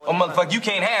Oh, motherfucker, you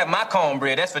can't have my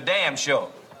cornbread. That's for damn sure.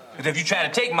 Because if you try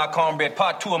to take my cornbread,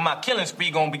 part 2 of my killing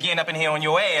spree gonna begin up in here on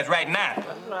your ass right now.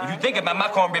 If you think about my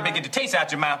cornbread, get the taste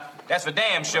out your mouth. That's for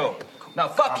damn sure. Now,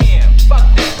 fuck him. Fuck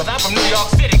that. Because I'm from New York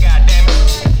City,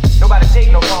 goddammit. Nobody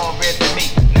take no cornbread from me.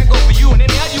 That go for you and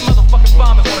any other you motherfucking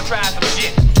farmers wanna try some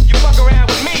shit. You fuck around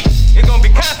with me, it's gonna be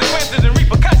consequences and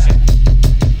repercussions.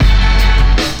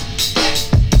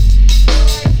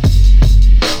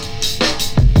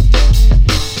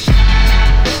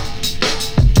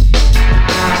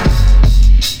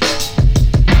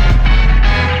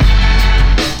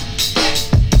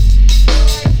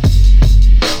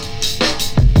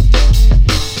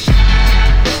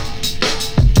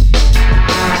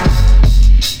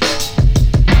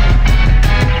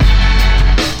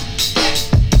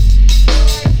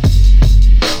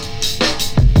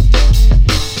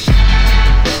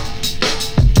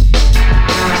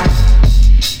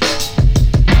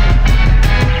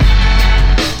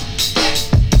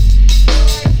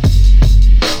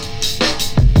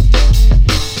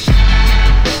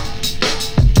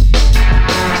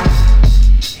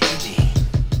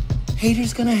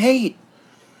 Haters gonna hate.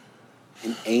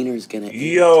 And ain'ters gonna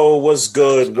hate. Yo, what's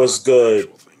good? What's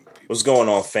good? What's going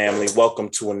on, family? Welcome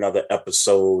to another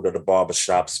episode of the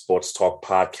Barbershop Sports Talk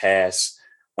Podcast.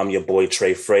 I'm your boy,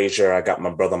 Trey Frazier. I got my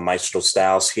brother, Maestro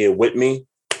Styles, here with me.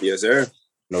 Yes, sir.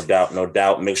 No doubt, no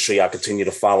doubt. Make sure y'all continue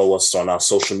to follow us on our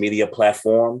social media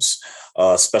platforms.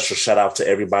 Special shout out to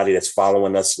everybody that's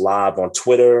following us live on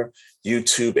Twitter,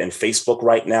 YouTube, and Facebook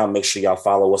right now. Make sure y'all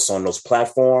follow us on those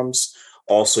platforms.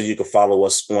 Also, you can follow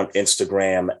us on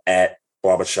Instagram at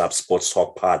Barbershop Sports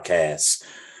Talk Podcast.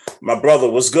 My brother,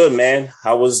 what's good, man?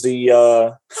 How was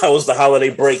the holiday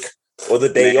break or the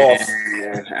day off?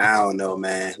 I don't know,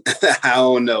 man. I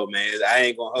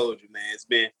ain't gonna hold you, man.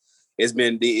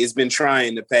 It's been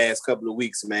trying the past couple of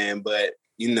weeks, man. But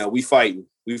you know, we fighting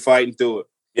through it.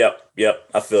 Yep.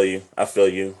 I feel you.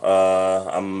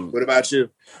 What about you?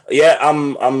 Yeah,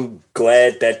 I'm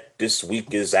glad that this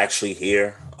week is actually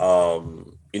here.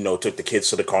 Took the kids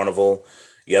to the carnival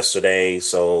yesterday,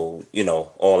 so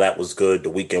all that was good. The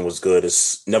weekend was good.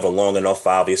 It's never long enough,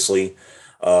 obviously,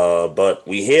 but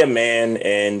we here, man,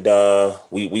 and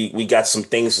we got some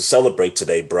things to celebrate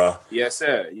today, bruh. Yes,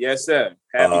 sir.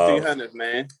 Happy 300,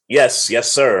 man. Yes,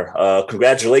 sir.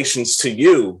 Congratulations to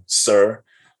you, sir,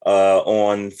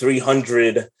 on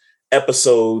 300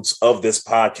 episodes of this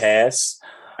podcast.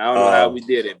 I don't know how we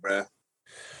did it, bruh.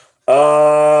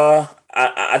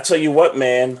 I tell you what,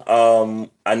 man,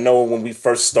 I know when we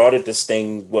first started this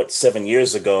thing, 7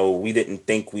 years ago, we didn't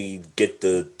think we'd get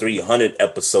the 300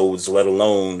 episodes, let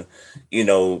alone,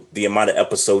 the amount of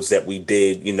episodes that we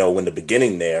did, in the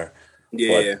beginning there.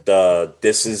 Yeah. But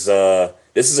this is a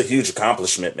huge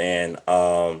accomplishment, man.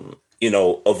 Of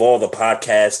all the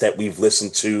podcasts that we've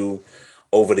listened to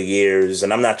over the years,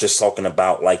 and I'm not just talking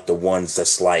about like the ones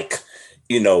that's like,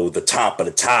 the top of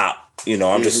the top.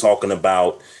 I'm just talking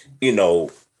about,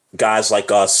 guys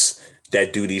like us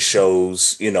that do these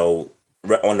shows,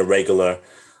 on the regular.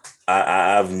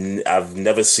 I've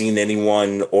never seen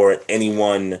anyone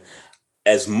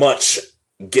as much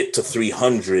get to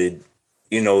 300,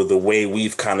 the way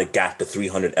we've kind of got to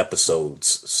 300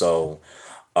 episodes. So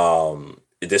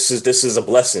this is a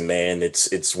blessing, man.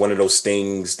 It's one of those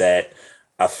things that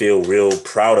I feel real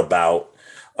proud about.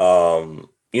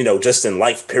 Just in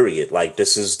life, period. Like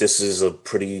this is a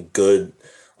pretty good,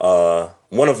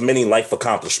 one of many life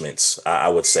accomplishments, I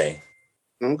would say.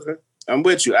 Okay. I'm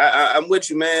with you. I'm with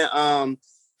you, man.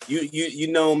 You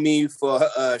know me for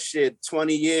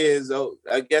 20 years.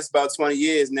 I guess about 20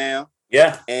 years now.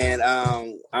 Yeah. And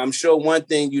I'm sure one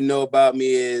thing you know about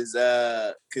me is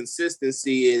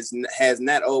consistency has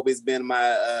not always been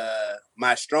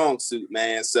my strong suit,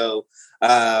 man. So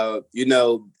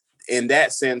in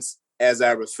that sense, as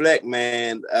I reflect,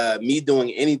 man, me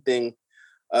doing anything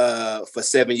for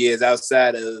 7 years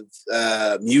outside of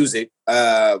music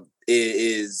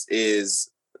is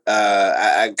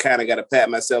I kind of got to pat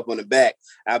myself on the back.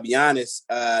 I'll be honest,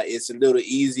 it's a little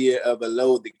easier of a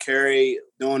load to carry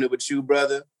doing it with you,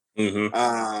 brother.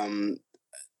 Mm-hmm.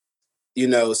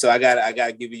 So I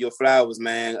gotta give you your flowers,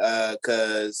 man.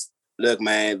 Cause look,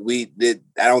 man, I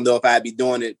don't know if had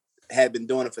been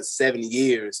doing it for 7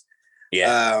 years.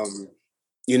 Yeah.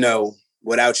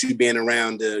 Without you being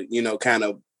around to, kind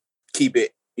of keep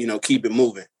it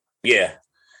moving. Yeah.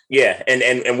 Yeah.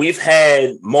 And we've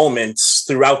had moments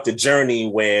throughout the journey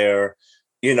where,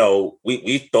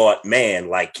 we thought, man,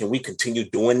 like, can we continue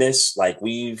doing this? Like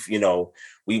we've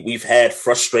we've had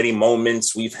frustrating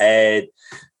moments. We've had,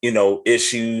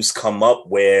 issues come up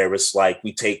where it's like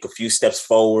we take a few steps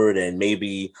forward and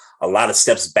maybe a lot of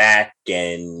steps back.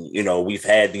 And, we've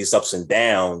had these ups and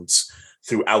downs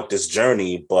throughout this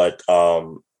journey. But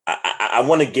I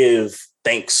want to give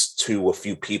thanks to a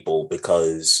few people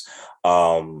because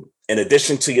in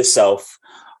addition to yourself,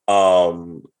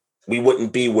 we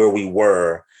wouldn't be where we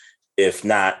were if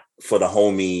not for the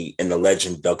homie and the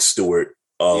legend Doug Stewart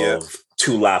of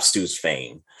Two Live Stews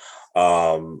fame.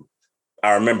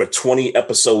 I remember 20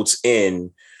 episodes in,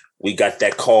 we got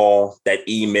that call, that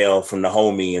email from the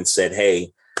homie and said,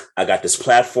 hey, I got this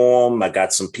platform. I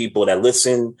got some people that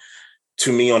listen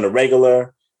to me on the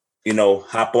regular,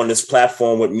 hop on this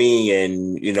platform with me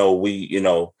and,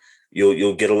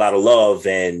 you'll get a lot of love.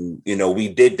 And, we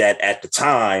did that at the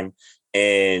time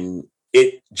and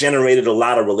it generated a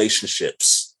lot of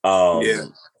relationships,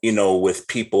 with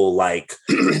people like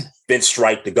Vince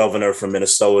Wright, the governor from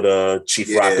Minnesota,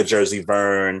 Chief Rock of Jersey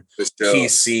Vern,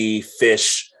 TC,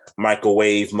 Fish,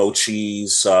 Microwave, Mo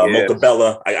Cheese, Mocha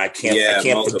Bella. I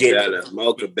can't forget.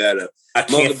 Mocha Bella. I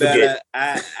can't forget.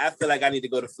 I feel like I need to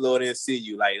go to Florida and see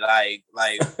you.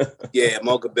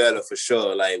 Mocha Bella for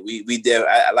sure. Like we did.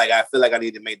 I feel like I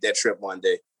need to make that trip one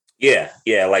day. Yeah.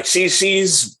 Like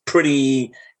she's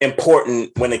pretty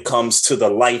important when it comes to the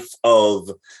life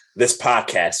of this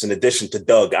podcast, in addition to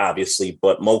Doug, obviously,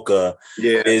 but Mocha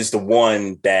is the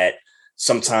one that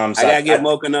sometimes I gotta get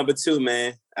Mocha number 2,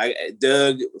 man.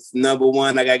 Doug number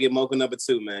 1, I gotta get Mocha number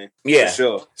 2, man. Yeah, for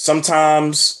sure.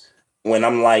 Sometimes when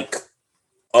I'm like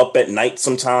up at night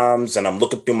sometimes and I'm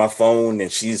looking through my phone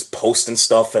and she's posting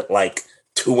stuff at like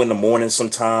 2 a.m.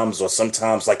 sometimes, or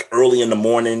sometimes like early in the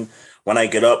morning when I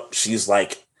get up, she's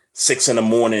like 6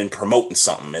 a.m. promoting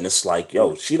something. And it's like,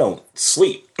 yo, she don't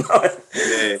sleep.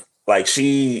 Like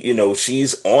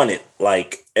she's on it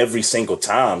like every single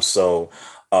time. So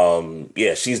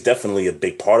she's definitely a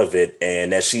big part of it.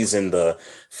 And as she's in the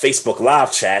Facebook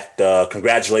live chat,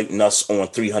 congratulating us on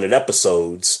 300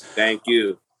 episodes. Thank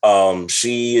you.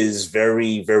 She is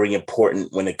very, very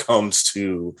important when it comes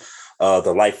to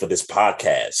the life of this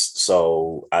podcast.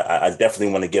 So I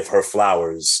definitely want to give her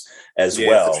flowers as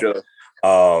well. For sure.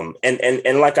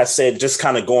 And like I said, just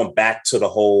kind of going back to the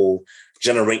whole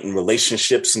generating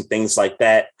relationships and things like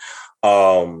that.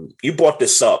 You brought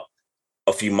this up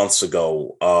a few months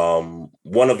ago.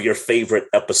 One of your favorite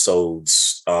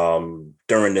episodes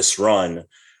during this run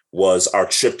was our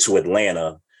trip to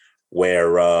Atlanta,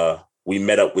 where we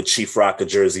met up with Chief Rock of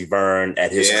Jersey Vern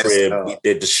at his crib. We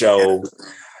did the show.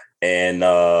 And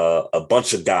a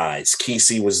bunch of guys.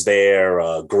 Kesey was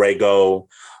there, Grego,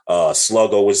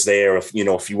 Sluggo was there, a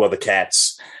few other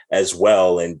cats as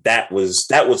well. And that was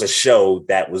a show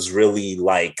that was really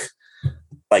like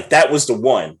that was the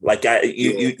one. Like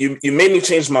you made me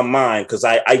change my mind because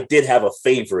I did have a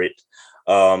favorite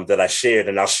that I shared,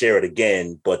 and I'll share it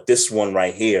again. But this one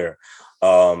right here,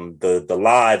 the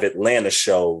live Atlanta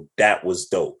show, that was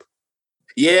dope.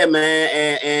 Yeah,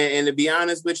 man, and to be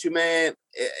honest with you, man,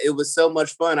 it was so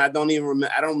much fun. I don't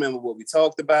remember what we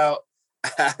talked about.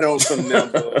 I don't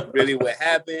remember really what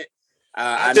happened.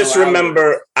 I just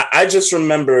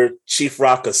remember Chief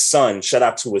Rocker's son. Shout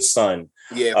out to his son.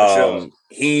 Yeah, for sure.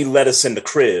 He let us in the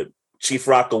crib. Chief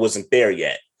Rocker wasn't there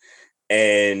yet,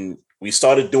 and we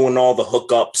started doing all the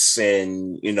hookups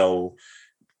and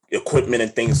equipment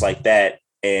and things like that.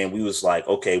 And we was like,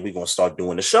 okay, we're gonna start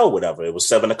doing the show. Whatever. It was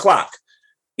 7:00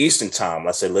 Eastern time.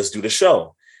 I said, let's do the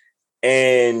show.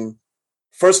 And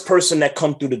first person that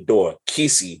come through the door,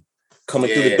 Kesey,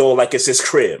 coming through the door like it's his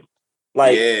crib.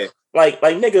 Like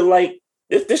nigga, like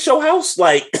this your house?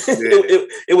 Like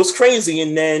it was crazy.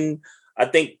 And then I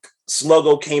think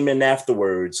Sluggo came in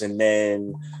afterwards, and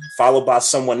then followed by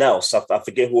someone else. I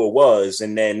forget who it was.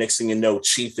 And then next thing you know,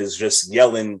 Chief is just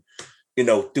yelling,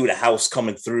 through the house,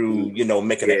 coming through,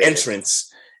 making an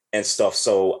entrance and stuff.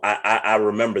 So I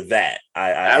remember that.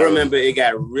 I remember it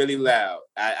got really loud.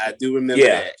 I do remember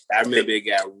that. I remember it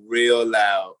got real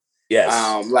loud. Yes.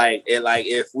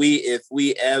 If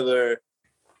we ever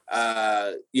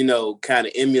kind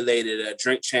of emulated a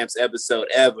Drink Champs episode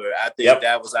ever, I think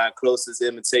that was our closest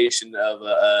imitation of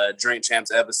a Drink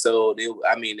Champs episode.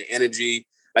 The energy,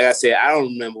 like I said, I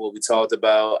don't remember what we talked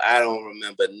about. I don't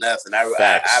remember nothing.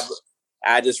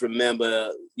 I just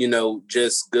remember,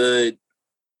 just good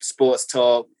sports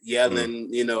talk,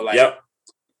 yelling,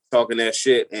 talking that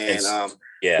shit. And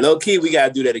low key, we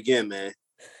gotta do that again, man.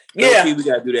 Low key, we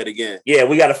gotta do that again. Yeah,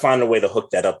 we gotta find a way to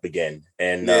hook that up again.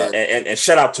 And and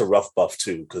shout out to Rough Buff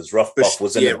too, because Rough Buff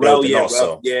was in the building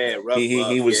also. Rough Buff,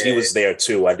 he was there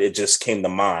too. It just came to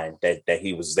mind that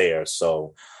he was there.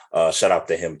 So Shout out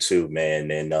to him too,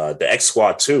 man. And the X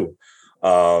Squad too,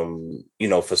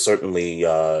 for certainly,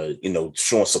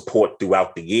 showing support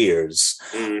throughout the years.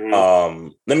 Mm-hmm.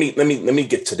 Let me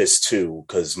get to this too,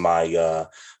 because my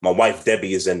wife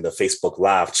Debbie is in the Facebook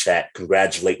Live chat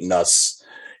congratulating us,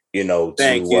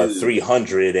 to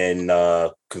 300,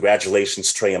 and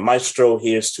congratulations, Trey and Maestro.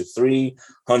 Here's to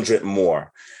 300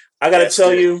 more. I got to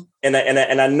tell you, and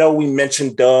I know we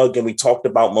mentioned Doug and we talked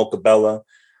about Mocha Bella,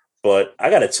 but I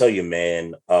got to tell you,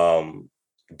 man,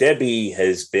 Debbie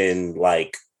has been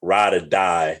like ride or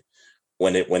die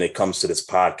when it comes to this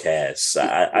podcast.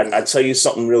 I tell you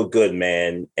something real good,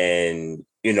 man. And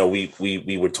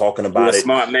we were talking about it.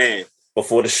 Smart man.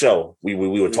 Before the show. We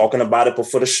were talking about it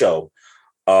before the show.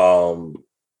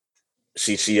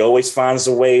 She always finds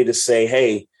a way to say,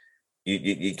 hey,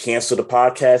 you cancel the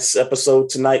podcast episode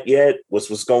tonight yet?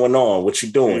 What's going on? What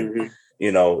you doing?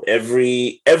 Mm-hmm.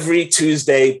 Every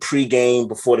Tuesday pregame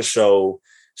before the show,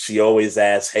 she always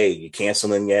asks, hey, you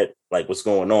canceling yet? Like, what's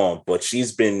going on? But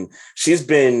she's been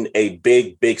a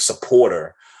big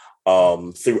supporter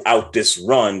throughout this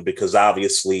run, because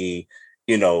obviously,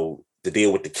 to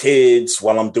deal with the kids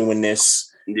while I'm doing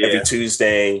this every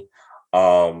Tuesday.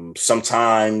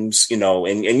 Sometimes, sometimes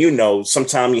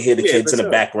you hear the kids in the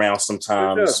background.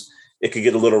 Sometimes it could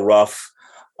get a little rough.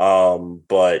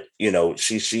 But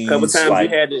she's couple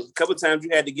times you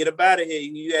had to get up out of here.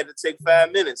 You had to take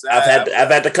 5 minutes. I've had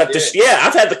to cut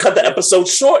I've had to cut the episode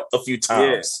short a few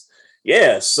times.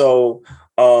 Yeah. So,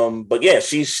 but yeah,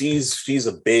 she's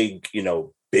a big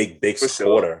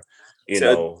supporter.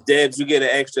 So, Debs, you get an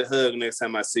extra hug next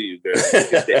time I see you, girl.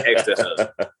 Get the extra hug.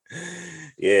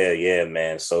 Yeah,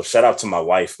 man. So shout out to my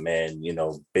wife, man.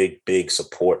 Big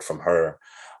support from her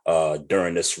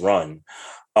during this run.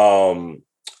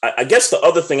 I guess the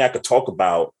other thing I could talk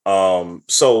about.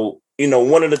 So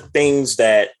one of the things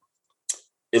that,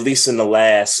 at least in the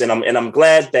last, and I'm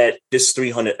glad that this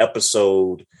 300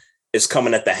 episode is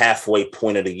coming at the halfway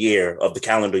point of the year, of the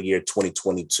calendar year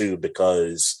 2022,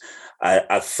 because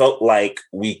I felt like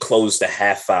we closed the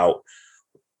half out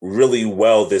really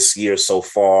well this year so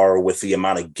far with the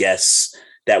amount of guests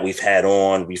that we've had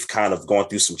on. We've kind of gone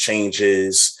through some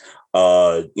changes,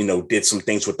 did some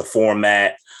things with the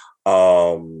format.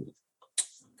 One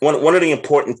of the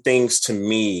important things to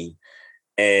me,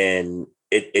 and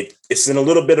it's in a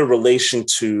little bit of relation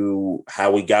to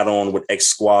how we got on with X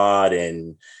Squad,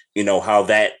 and how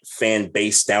that fan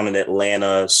base down in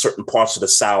Atlanta, certain parts of the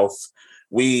South,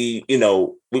 we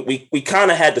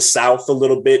kind of had the South a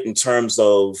little bit in terms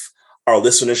of our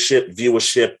listenership,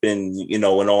 viewership, and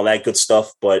and all that good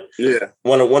stuff. But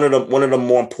one of the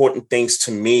more important things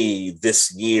to me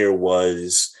this year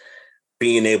was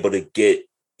being able to get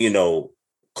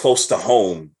close to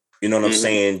home. You know what I'm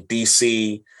saying?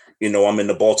 DC. I'm in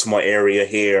the Baltimore area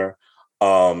here.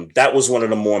 That was one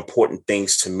of the more important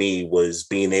things to me, was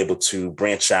being able to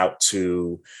branch out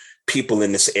to people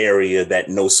in this area that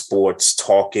know sports,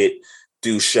 talk it,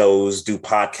 do shows, do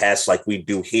podcasts like we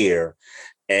do here.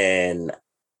 And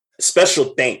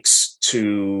special thanks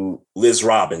to Liz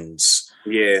Robbins.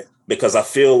 Yeah. Because I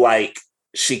feel like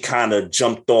she kind of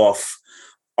jumped off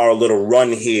our little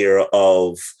run here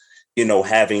of,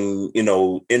 having,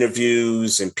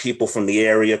 interviews and people from the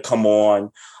area come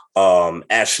on.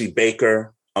 Ashley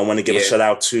Baker, I want to give a shout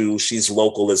out to. She's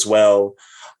local as well.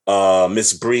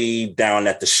 Miss Bree down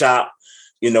at the shop,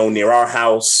 near our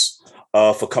house,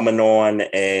 for coming on.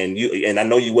 And I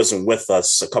know you wasn't with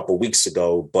us a couple of weeks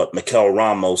ago, but Mikel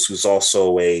Ramos, who's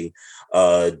also a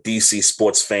DC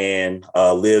sports fan,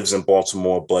 lives in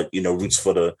Baltimore, but roots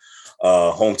for the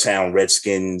hometown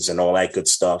Redskins and all that good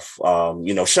stuff.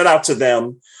 Shout out to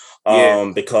them,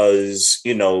 because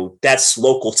that's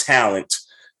local talent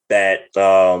that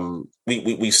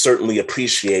we certainly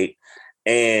appreciate,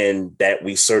 and that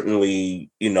we certainly,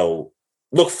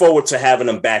 look forward to having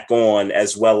them back on,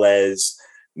 as well as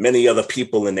many other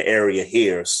people in the area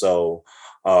here. So,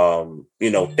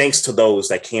 thanks to those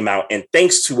that came out, and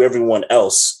thanks to everyone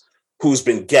else who's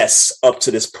been guests up to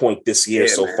this point this year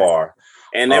so far.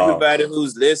 And everybody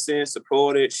who's listened,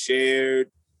 supported, shared,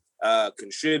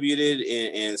 contributed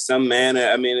in some manner.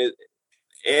 I mean,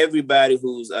 everybody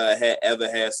who's ever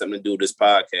had something to do with this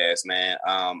podcast, man.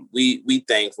 We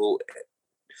thankful.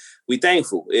 We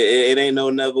thankful. It ain't no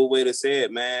another way to say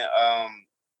it, man.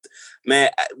 Man,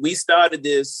 we started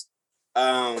this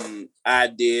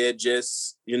idea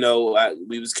just,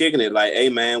 we was kicking it like, hey,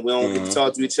 man, we don't get to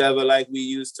talk to each other like we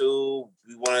used to.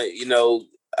 We want to,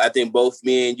 I think both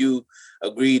me and you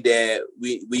agreed that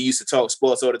we used to talk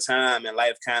sports all the time, and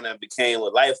life kind of became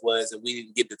what life was, and we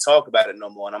didn't get to talk about it no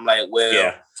more. And I'm like,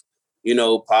 well,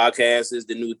 podcast is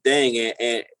the new thing,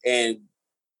 and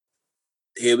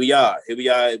here we are. We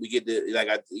get to, like,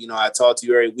 I talk to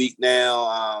you every week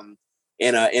now,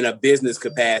 in a business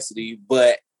capacity,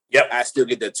 but I still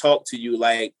get to talk to you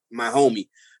like my homie.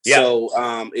 Yep. So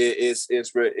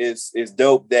it's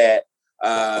dope that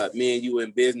me and you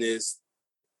in business,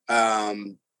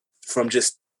 from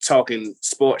just talking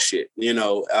sports shit.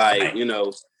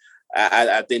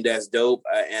 I think that's dope,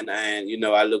 and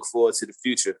I look forward to the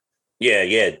future.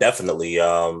 Yeah, definitely.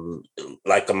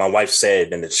 Like my wife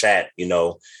said in the chat,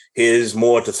 here's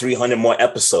more to 300 more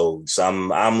episodes.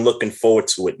 I'm looking forward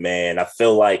to it, man. I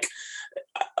feel like,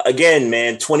 again,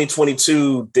 man,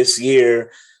 2022 this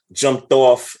year jumped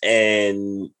off,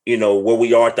 and where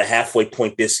we are at the halfway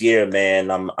point this year,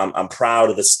 man. I'm proud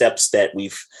of the steps that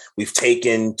we've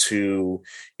taken to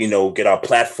get our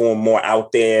platform more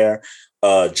out there,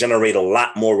 generate a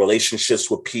lot more relationships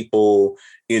with people,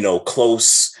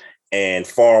 close and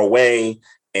far away,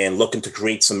 and looking to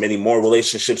create many more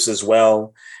relationships as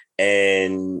well.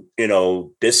 And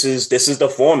this is the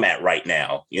format right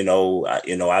now.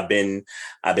 I've been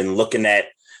looking at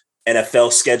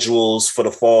NFL schedules for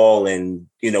the fall, and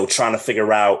trying to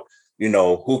figure out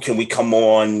who can we come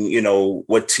on,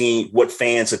 what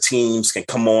fans or teams can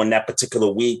come on that particular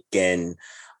week. And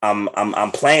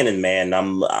I'm planning, man.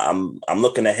 I'm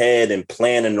looking ahead and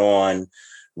planning on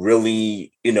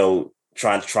really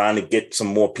trying to get some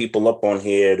more people up on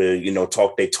here to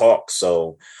talk their talk.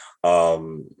 So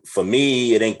for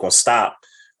me, it ain't gonna stop.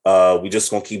 We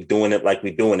just gonna keep doing it like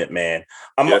we're doing it, man.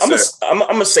 I'm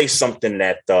gonna say something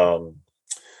that the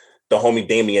homie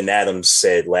Damian Adams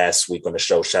said last week on the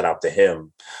show. Shout out to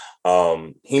him.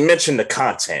 He mentioned the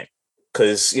content,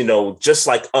 because just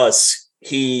like us,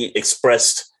 he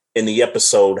expressed in the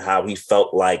episode how he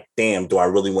felt like, damn, do I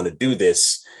really want to do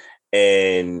this?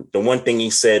 And the one thing he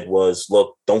said was,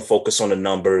 look, don't focus on the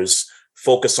numbers,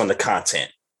 focus on the content.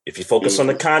 If you focus on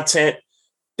the content,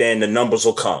 then the numbers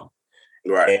will come.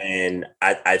 Right. And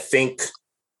I think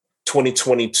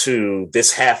 2022,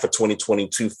 this half of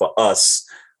 2022 for us,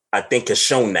 I think has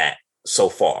shown that so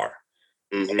far.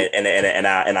 Mm-hmm. And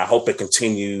I hope it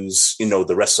continues,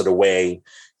 the rest of the way,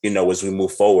 as we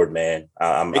move forward, man.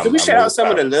 Can we shout out some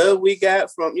of the love we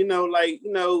got from,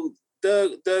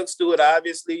 Doug Stewart,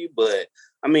 obviously, but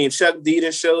I mean, Chuck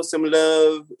Deedon showed some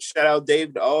love. Shout out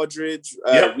David Aldridge,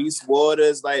 Reese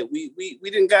Waters. Like we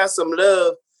didn't got some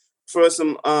love for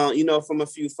some, from a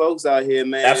few folks out here,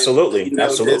 man. Absolutely,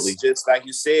 absolutely. Just like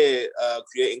you said,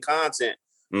 creating content.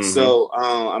 Mm-hmm. So,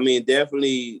 I mean,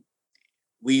 definitely,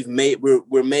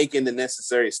 we're making the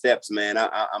necessary steps, man.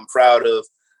 I'm proud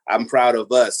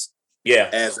of us. Yeah,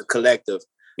 as a collective.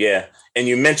 Yeah. And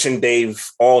you mentioned Dave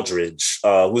Aldridge,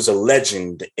 who's a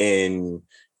legend in,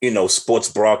 sports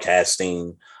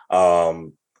broadcasting.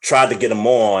 Tried to get him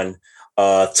on.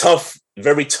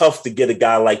 Very tough to get a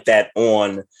guy like that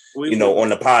on, on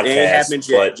the podcast. It ain't happened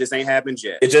yet. It just ain't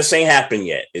happened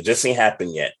yet. It just ain't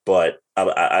happened yet. But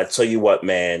I tell you what,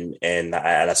 man, and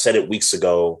I said it weeks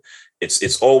ago,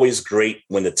 it's always great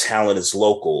when the talent is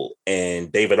local,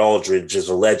 and David Aldridge is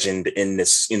a legend in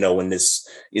this,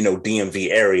 DMV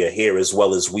area here, as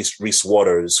well as Reese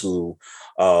Waters, who,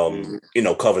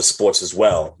 covers sports as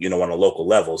well, on a local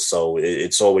level. So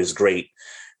it's always great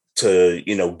to,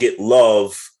 get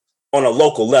love on a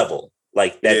local level.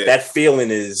 Like that, yeah. that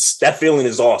feeling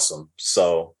is awesome.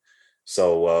 So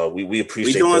we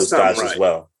appreciate those guys right. as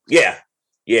well. Yeah.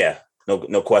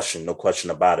 No question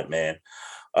about it, man.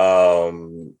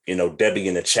 Debbie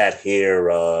in the chat here.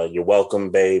 You're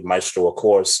welcome, babe. Maestro, of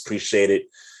course. Appreciate it.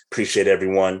 Appreciate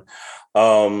everyone.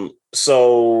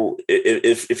 So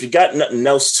if you got nothing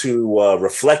else to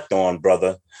reflect on,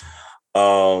 brother,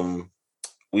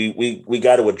 we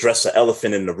got to address the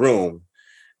elephant in the room,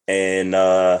 and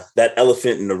that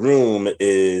elephant in the room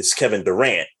is Kevin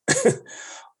Durant,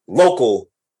 local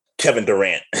Kevin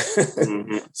Durant.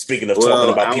 Mm-hmm. Speaking of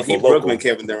talking about people local, Brooklyn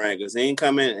Kevin Durant, because he ain't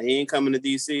coming to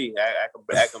DC. You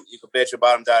can bet your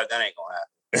bottom dollar that ain't gonna happen.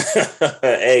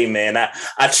 Hey man,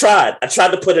 I tried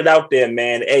to put it out there,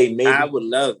 man. Hey, maybe I would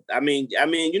love. I mean, I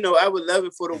would love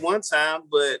it for the one time,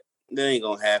 but that ain't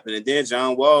gonna happen. And then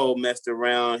John Wall messed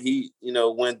around. He,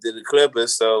 went to the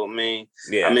Clippers. So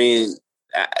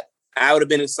I would have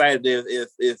been excited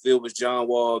if it was John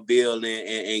Wall, Bill,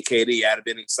 and KD. I'd have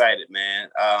been excited, man.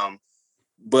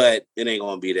 But it ain't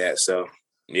gonna be that. So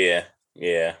yeah.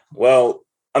 Well,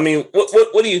 I mean,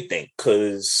 what do you think?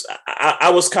 Because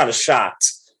I was kind of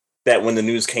shocked that when the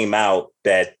news came out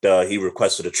that he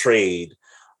requested a trade,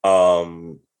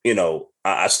 I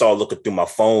started looking through my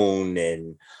phone,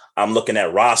 and I'm looking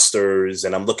at rosters,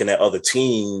 and I'm looking at other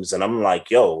teams, and I'm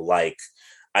like, yo, like,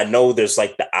 I know there's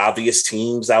like the obvious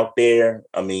teams out there.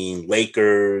 I mean,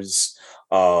 Lakers,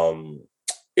 Is Golden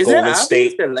that obvious,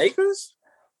 State. the Lakers?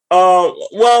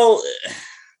 Well,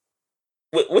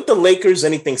 with the Lakers,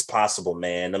 anything's possible,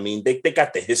 man. I mean, they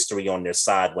got the history on their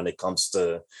side when it comes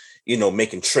to,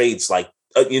 making trades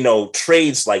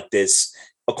trades like this,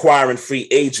 acquiring free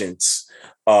agents,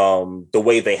 the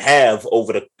way they have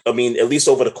at least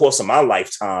over the course of my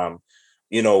lifetime,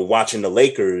 watching the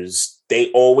Lakers,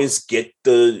 they always get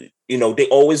the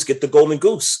golden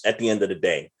goose at the end of the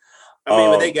day. I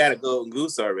mean, but they got a golden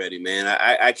goose already, man.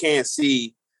 I can't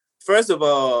see, first of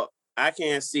all, I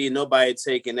can't see nobody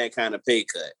taking that kind of pay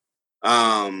cut.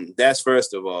 That's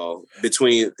first of all.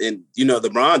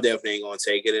 LeBron definitely ain't gonna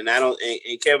take it, and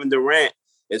Kevin Durant.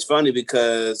 It's funny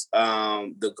because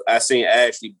I seen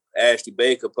Ashley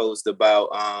Baker post about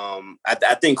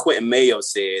I think Quentin Mayo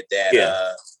said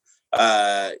that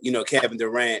Kevin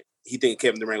Durant, he think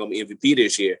Kevin Durant gonna be MVP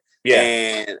this year. Yeah,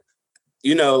 and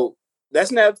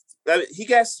that's not. He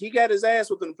got his ass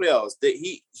whooped in the playoffs.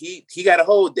 He got to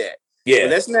hold that. Yeah,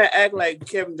 but let's not act like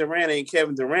Kevin Durant ain't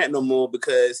Kevin Durant no more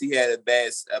because he had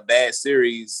a bad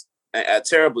series, a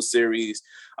terrible series.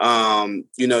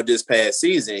 This past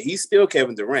season, he's still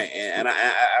Kevin Durant, and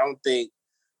I don't think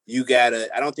you gotta.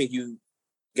 I don't think you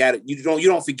gotta. You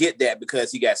don't forget that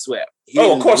because he got swept.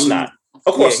 Of course not.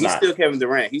 Of course not. He's still Kevin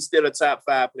Durant. He's still a top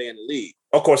 5 player in the league.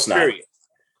 Of course not. Period.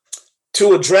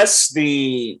 To address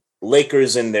the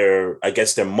Lakers and their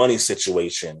money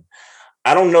situation,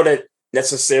 I don't know that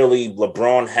necessarily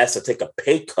LeBron has to take a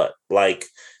pay cut. Like,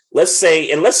 let's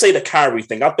say the Kyrie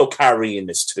thing. I'll throw Kyrie in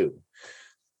this too.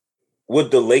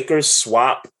 Would the Lakers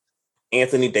swap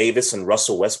Anthony Davis and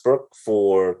Russell Westbrook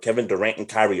for Kevin Durant and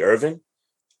Kyrie Irving?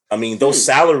 I mean, those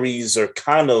salaries are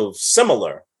kind of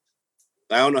similar.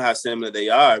 I don't know how similar they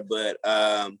are, but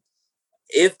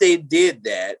if they did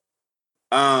that,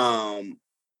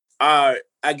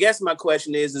 I guess my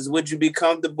question is would you be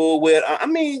comfortable with?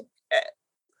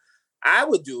 I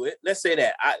would do it. Let's say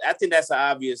that. I think that's an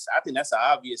obvious. I think that's an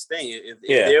obvious thing.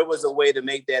 If there was a way to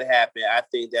make that happen, I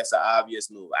think that's an obvious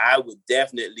move. I would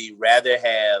definitely rather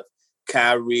have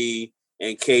Kyrie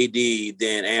and KD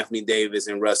than Anthony Davis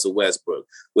and Russell Westbrook.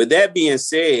 With that being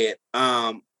said,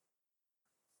 man,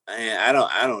 I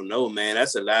don't know, man.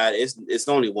 That's a lot. It's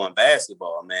only one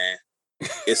basketball, man.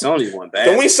 It's only one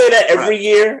basketball. Don't we say that every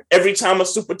year? Every time a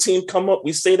super team come up,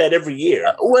 we say that every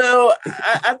year. Well,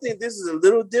 I think this is a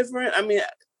little different. I mean,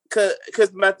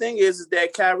 because my thing is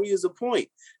that Kyrie is a point.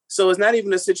 So it's not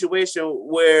even a situation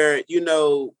where,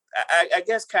 I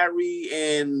guess Kyrie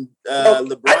and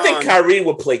LeBron. I think Kyrie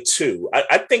will play 2.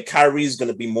 I think Kyrie is going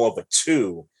to be more of a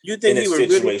 2. You think he would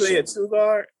really play a 2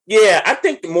 guard? Yeah, I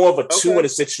think more of a 2 in a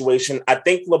situation. I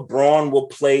think LeBron will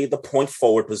play the point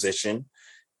forward position.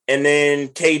 And then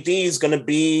KD is going to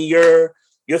be your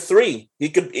 3. He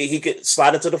could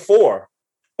slide into the 4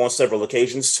 on several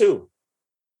occasions too.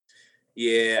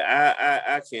 Yeah,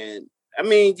 I can. I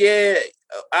mean, yeah,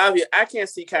 I can't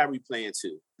see Kyrie playing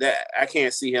 2. That I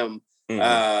can't see him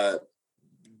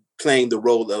playing the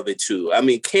role of it 2. I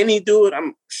mean, can he do it?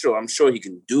 I'm sure he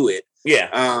can do it. Yeah.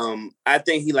 I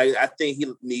think he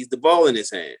needs the ball in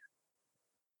his hand.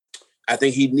 I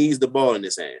think he needs the ball in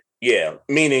his hand. Yeah,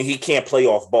 meaning he can't play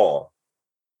off ball.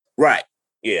 Right.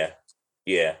 Yeah,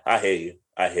 I hear you.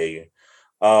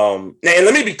 And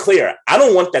let me be clear. I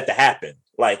don't want that to happen.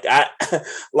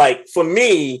 For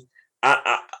me,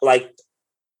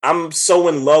 I'm so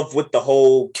in love with the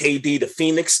whole KD to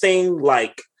Phoenix thing.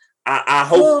 Like, I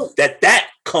hope that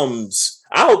comes.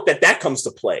 I hope that comes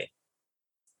to play.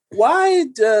 Why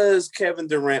does Kevin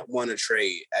Durant want to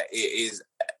trade?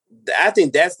 I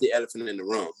think that's the elephant in the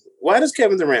room. Why does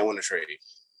Kevin Durant want to trade?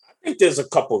 I think there's a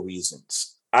couple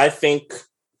reasons. I think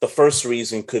the first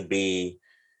reason could be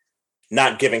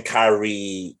not giving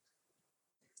Kyrie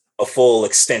a full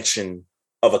extension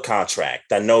of a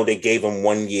contract. I know they gave him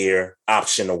 1 year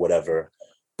option or whatever,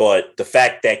 but the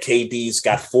fact that KD's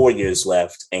got 4 years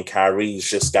left and Kyrie's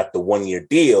just got the 1 year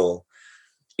deal,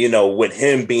 with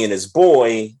him being his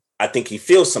boy, I think he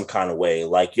feels some kind of way.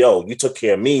 Like, yo, you took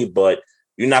care of me, but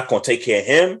you're not going to take care of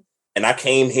him. And I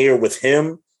came here with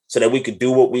him so that we could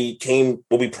do what we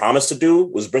promised to do,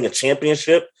 was bring a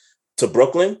championship to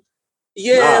Brooklyn.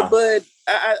 Yeah, but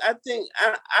I think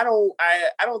I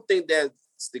don't think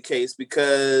that's the case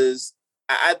because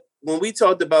when we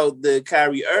talked about the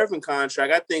Kyrie Irving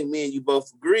contract, I think me and you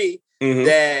both agree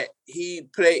that he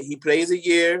plays a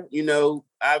year,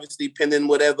 obviously pending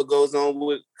whatever goes on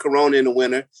with Corona in the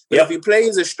winter. But if he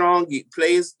plays the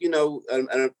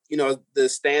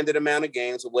standard amount of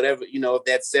games or whatever, if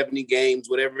that's 70 games,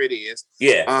 whatever it is.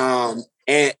 Yeah.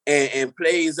 and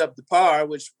plays up the par,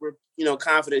 which we're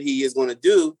confident he is going to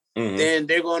do, then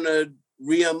they're going to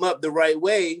re-him up the right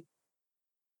way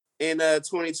in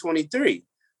 2023.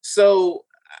 So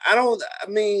I don't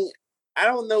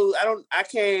know. I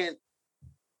can't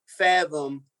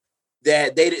fathom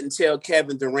that they didn't tell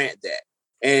Kevin Durant that,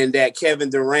 and that Kevin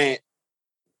Durant,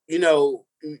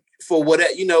 for what,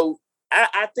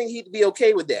 I think he'd be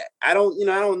okay with that. I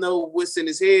don't know what's in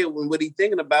his head and what he's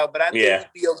thinking about, but I think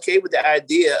he'd be okay with the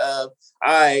idea of,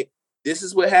 all right, this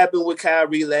is what happened with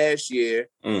Kyrie last year.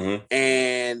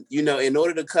 And, in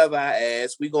order to cover our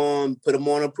ass, we're going to put him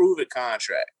on a prove-it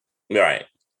contract. Right.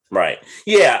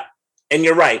 Yeah. And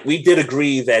you're right. We did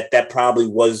agree that probably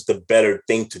was the better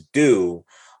thing to do.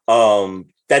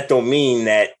 That don't mean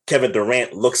that Kevin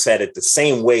Durant looks at it the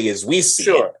same way as we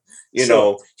see it. You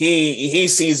know, he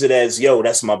sees it as, yo,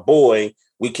 that's my boy.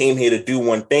 We came here to do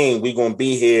one thing. We're going to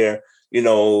be here,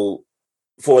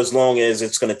 for as long as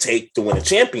it's going to take to win a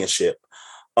championship.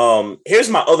 Here's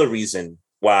my other reason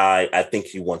why I think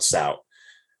he wants out.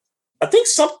 I think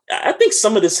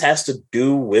some of this has to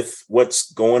do with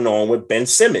what's going on with Ben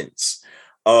Simmons.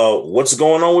 What's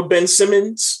going on with Ben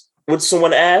Simmons? Would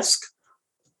someone ask?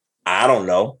 I don't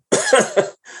know. I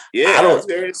was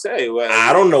going to say. Well,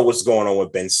 I don't know what's going on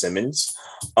with Ben Simmons.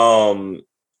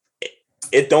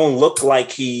 It don't look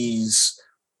like he's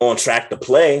on track to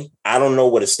play. I don't know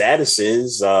what his status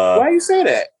is. Why you say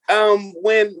that?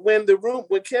 When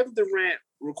Kevin Durant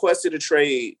requested a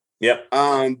trade,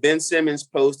 Ben Simmons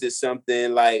posted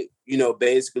something like,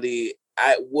 basically,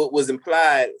 what was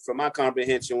implied from my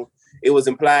comprehension, it was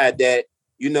implied that,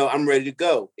 I'm ready to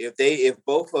go. If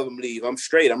both of them leave, I'm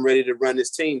straight. I'm ready to run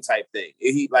this team type thing.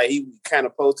 He kind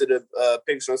of posted a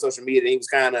picture on social media and he was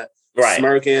kind of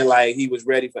smirking, like he was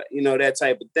ready for, that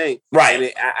type of thing. Right.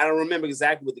 And I don't remember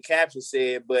exactly what the caption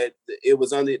said, but it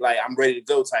was under like, I'm ready to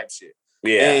go type shit.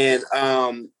 Yeah.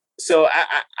 And so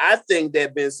I think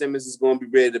that Ben Simmons is going to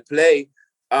be ready to play.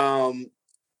 I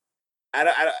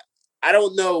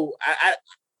don't know.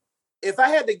 If I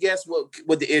had to guess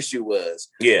what the issue was,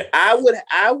 I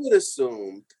would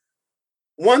assume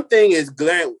one thing was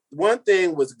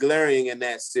glaring in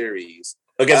that series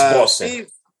against Boston.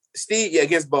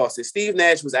 Against Boston. Steve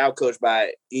Nash was outcoached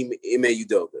by Ime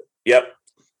Udoka. Yep,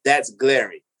 that's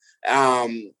glaring.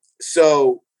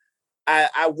 So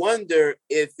I wonder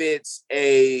if it's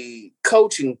a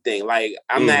coaching thing. Like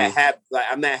I'm not happy. Like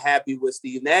I'm not happy with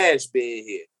Steve Nash being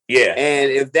here. Yeah, and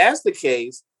if that's the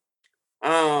case.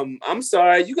 I'm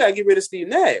sorry, you gotta get rid of Steve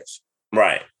Nash.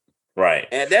 Right.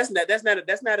 And that's not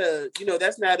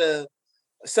a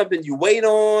something you wait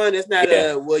on. It's not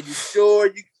you sure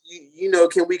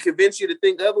can we convince you to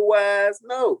think otherwise?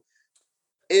 No.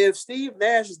 If Steve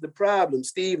Nash is the problem,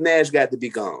 Steve Nash got to be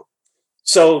gone.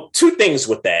 So 2 things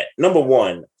with that. Number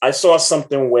one, I saw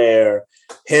something where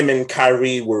him and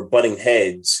Kyrie were butting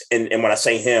heads. And when I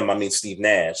say him, I mean Steve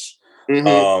Nash.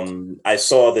 I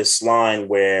saw this line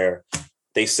where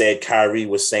they said Kyrie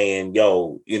was saying,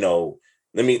 yo,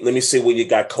 let me see where you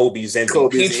got Kobe's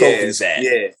MVP trophies at.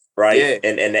 Yeah. Right. Yeah.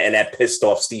 And that pissed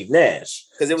off Steve Nash.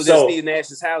 Because it was in Steve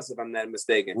Nash's house, if I'm not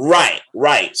mistaken. Right.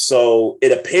 So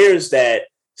it appears that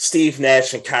Steve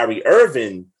Nash and Kyrie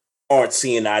Irving aren't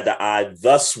seeing eye to eye.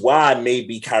 Thus why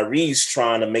maybe Kyrie's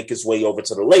trying to make his way over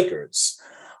to the Lakers.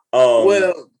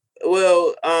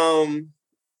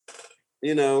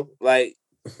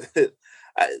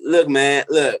 Look, man,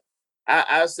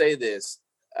 I'll say this.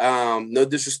 No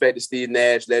disrespect to Steve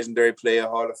Nash, legendary player,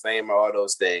 Hall of Famer, all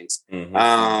those things.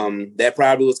 That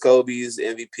probably was Kobe's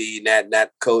MVP,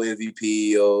 not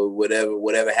co-MVP or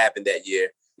whatever happened that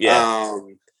year. Yeah.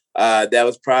 That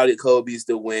was probably Kobe's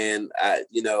to win.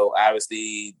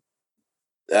 Obviously,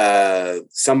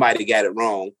 somebody got it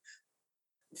wrong.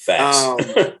 Facts.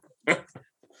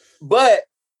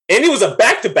 And he was a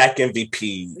back-to-back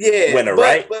MVP winner,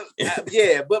 right?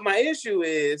 But my issue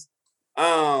is,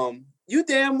 you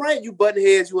damn right, you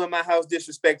buttonheads, you in my house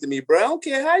disrespecting me, bro. I don't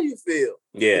care how you feel.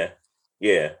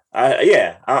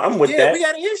 I'm with that. Yeah, we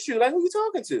got an issue. Like, who you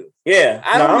talking to? Yeah,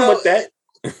 I'm with that.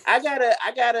 I gotta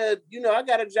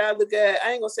try to look at.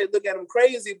 I ain't gonna say look at him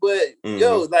crazy, but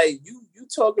yo, like you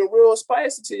talking real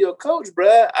spicy to your coach,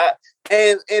 bro.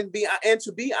 And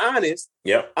to be honest,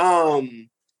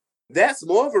 that's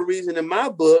more of a reason in my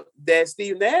book that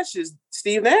Steve Nash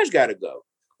got to go.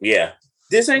 Yeah,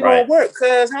 this ain't gonna work.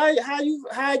 Cause how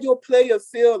your player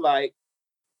feel like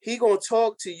he gonna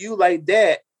talk to you like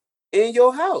that in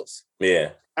your house?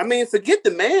 Yeah, I mean, forget the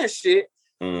man shit.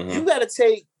 You got to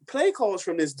take play calls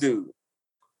from this dude.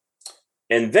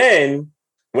 And then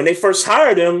when they first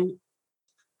hired him,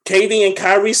 KD and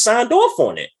Kyrie signed off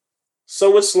on it.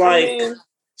 So it's like,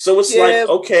 So it's like,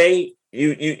 okay,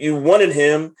 you wanted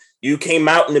him. You came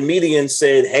out in the media and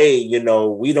said, hey,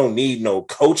 we don't need no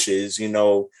coaches.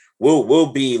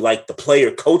 We'll be like the player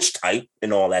coach type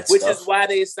and all that Which stuff. is why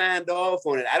they signed off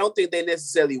on it. I don't think they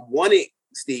necessarily wanted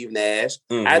Steve Nash.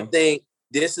 Mm-hmm. I think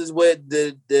this is what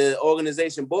the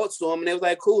organization bought to him, and they was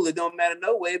like, cool, it don't matter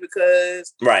no way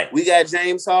because we got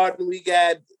James Harden, we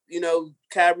got,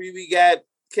 Kyrie, we got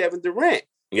Kevin Durant.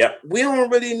 Yep. We don't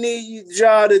really need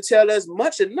y'all to tell us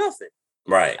much or nothing.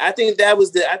 Right. I think that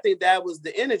was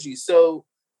the energy. So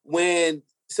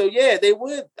yeah, they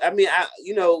would. I mean,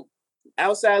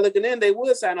 outside looking in, they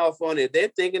would sign off on it. They're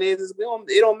thinking it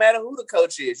don't matter who the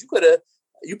coach is.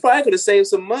 You probably could have saved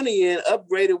some money and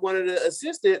upgraded one of the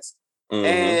assistants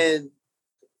and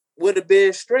would have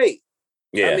been straight.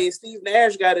 Yeah. I mean, Steve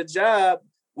Nash got a job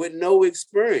with no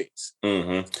experience.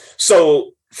 Mm-hmm.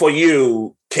 So for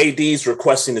you, KD's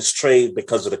requesting this trade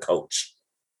because of the coach.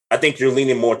 I think you're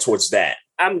leaning more towards that.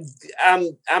 I'm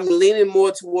leaning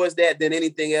more towards that than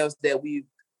anything else that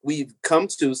we've come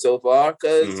to so far.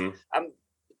 Because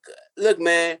look,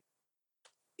 man,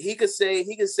 he could say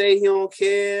he don't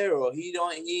care or he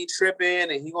ain't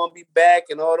tripping and he gonna be back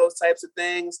and all those types of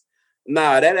things.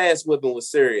 Nah, that ass whipping was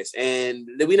serious, and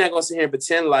we're not gonna sit here and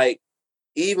pretend like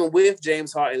even with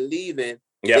James Harden leaving,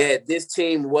 that this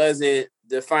team wasn't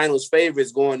the finals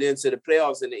favorites going into the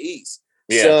playoffs in the East.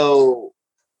 Yeah. So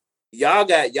y'all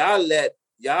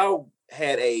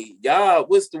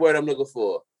what's the word I'm looking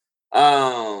for?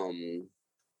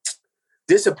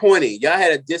 Disappointing. Y'all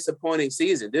had a disappointing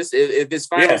season. This if this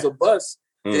finals a bust,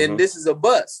 then this is a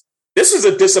bust. This is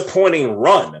a disappointing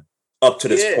run up to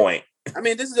this point. I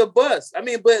mean, this is a bust. I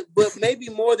mean, but maybe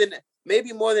more than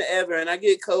ever. And I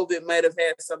get COVID might have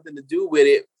had something to do with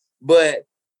it. But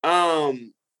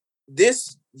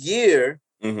this year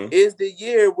is the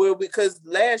year where because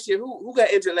last year who got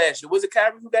injured last year? Was it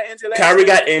Kyrie who got injured last year? Kyrie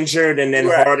got injured, and then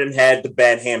Harden had the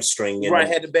bad hamstring.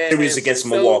 Had the bad series against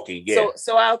Milwaukee.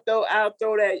 So I'll throw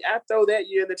that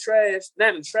year in the trash.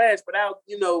 Not in the trash, but I'll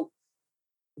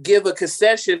give a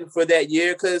concession for that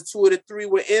year because 2 of the 3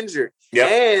 were injured. Yep.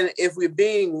 And if we're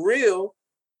being real,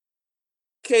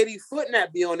 KD foot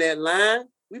not be on that line.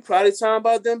 We probably talking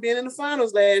about them being in the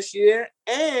finals last year.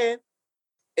 And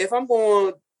if I'm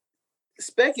going to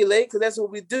speculate, because that's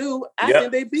what we do, I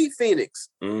think they beat Phoenix.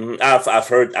 Mm-hmm. I've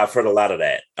heard a lot of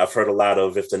that. I've heard a lot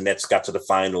of if the Nets got to the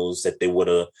finals that they would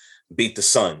have beat the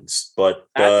Suns. But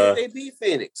I think they beat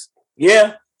Phoenix.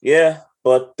 Yeah.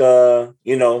 But those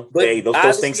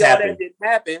things happen. That didn't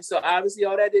happen. So obviously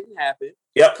all that didn't happen.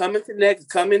 Yep.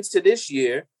 Coming to this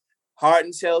year,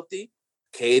 Harden's healthy,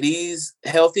 KD's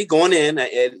healthy going in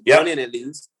at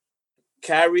least.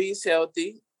 Kyrie's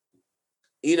healthy.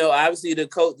 Obviously the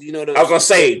coach. I was gonna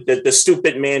say the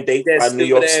stupid mandate by New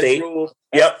York State.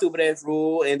 Stupid ass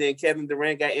rule. And then Kevin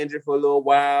Durant got injured for a little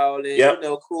while.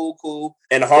 And cool.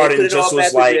 And Harden just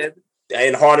was like. Together.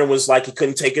 And Harden was like he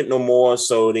couldn't take it no more,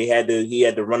 so he had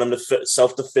to run him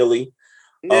to Philly,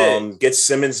 get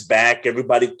Simmons back.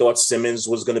 Everybody thought Simmons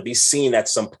was going to be seen at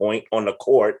some point on the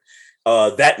court.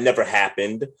 That never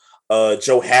happened.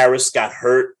 Joe Harris got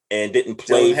hurt and didn't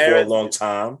play for a long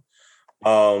time.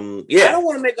 I don't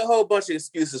want to make a whole bunch of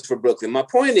excuses for Brooklyn. My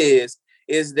point is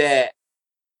that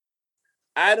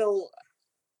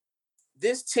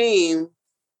this team.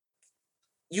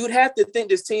 You'd have to think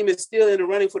this team is still in the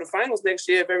running for the finals next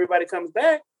year if everybody comes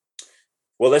back.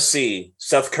 Well, let's see.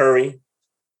 Seth Curry,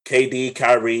 KD,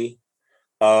 Kyrie.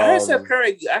 I heard Seth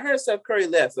Curry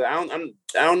left. I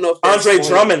don't know if Andre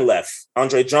Drummond left.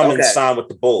 Andre Drummond signed with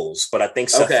the Bulls, but I think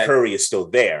Seth Curry is still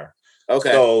there.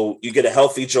 Okay. So you get a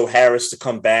healthy Joe Harris to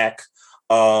come back.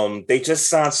 They just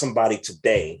signed somebody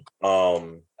today.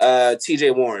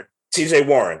 TJ Warren. TJ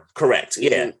Warren, correct.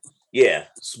 Mm-hmm. Yeah. Yeah,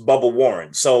 it's Bubba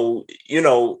Warren. So, you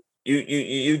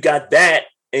got that.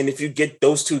 And if you get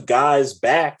those 2 guys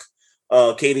back,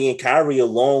 KD and Kyrie,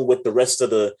 along with the rest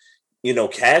of the,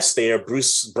 cast there,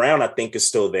 Bruce Brown, I think, is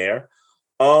still there.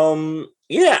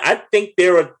 I think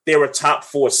they're a top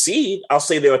 4 seed. I'll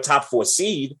say they're a top 4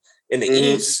 seed in the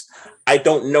East. I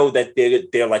don't know that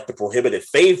they're like the prohibitive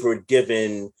favorite,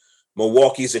 given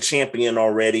Milwaukee's a champion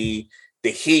already.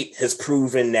 The Heat has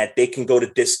proven that they can go the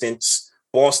distance.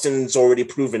 Boston's already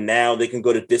proven now they can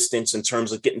go to distance in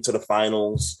terms of getting to the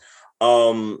finals.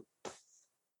 But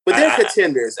they're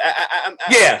contenders.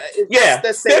 They're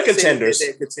contenders.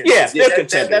 They're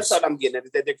contenders. That's what I'm getting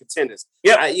at. They're contenders.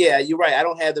 Yeah, you're right. I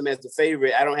don't have them as the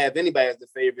favorite. I don't have anybody as the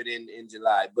favorite in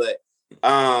July. But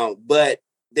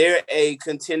they're a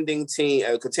contending team,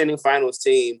 a contending finals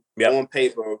team on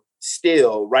paper.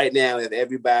 Still, right now, if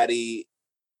everybody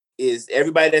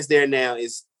that's there now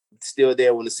is still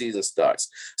there when the season starts.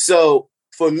 So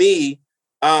for me,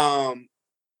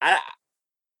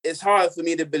 it's hard for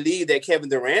me to believe that Kevin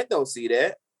Durant don't see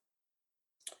that.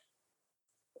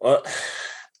 Well,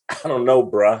 I don't know,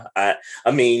 bruh. I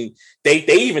mean, they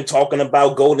even talking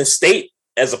about Golden State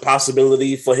as a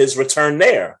possibility for his return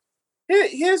there.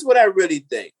 Here's what I really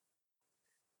think.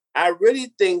 I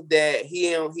really think that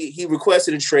he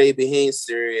requested a trade, but he ain't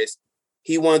serious.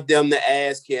 He wants them to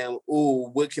ask him, "Ooh,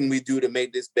 what can we do to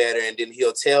make this better?" And then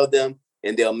he'll tell them,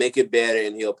 and they'll make it better,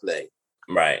 and he'll play.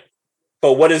 Right.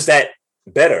 But what is that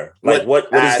better? Like, what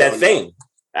is that thing?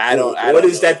 I don't. What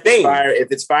is that thing?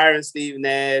 If it's firing Steve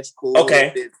Nash, cool.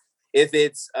 Okay. If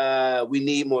it's we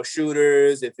need more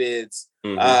shooters. If it's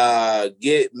I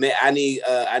need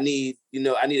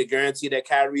a guarantee that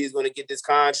Kyrie is going to get this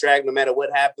contract no matter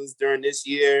what happens during this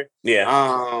year. Yeah.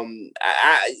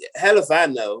 Hell if I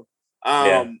know.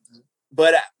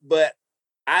 But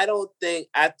I don't think.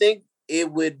 I think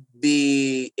it would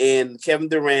be in Kevin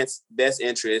Durant's best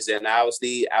interest, and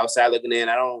obviously outside looking in,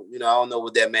 I don't know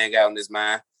what that man got on his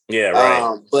mind. Yeah,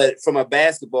 right. But from a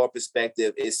basketball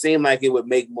perspective, it seemed like it would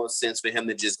make more sense for him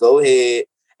to just go ahead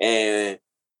and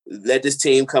let this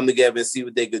team come together and see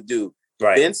what they could do.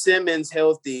 Right. Ben Simmons,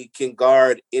 healthy, can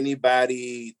guard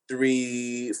anybody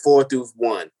 4 through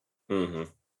 1. Mm-hmm.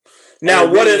 Now,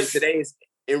 what if in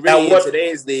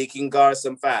today's league can guard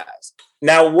some 5s?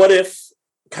 Now, what if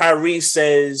Kyrie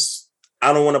says,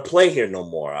 "I don't want to play here no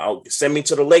more. I'll send me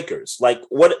to the Lakers"? Like,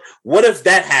 what if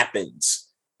that happens?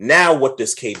 Now, what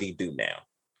does KD do now?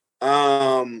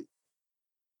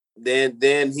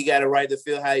 Then he got a right to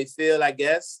feel how he feel, I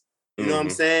guess. You know what I'm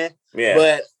saying? Yeah.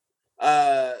 But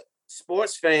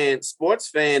sports fan, I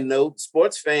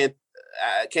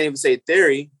can't even say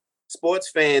theory. Sports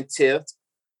fan tipped.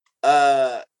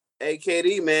 Hey,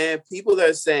 KD, man, people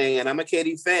are saying, and I'm a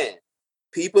KD fan,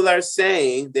 people are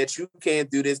saying that you can't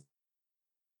do this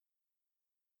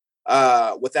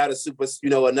without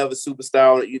another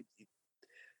superstar.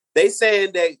 They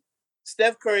saying that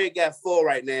Steph Curry got 4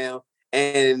 right now,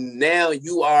 and now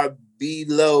you are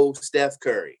below Steph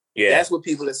Curry. Yeah, that's what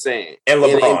people are saying. And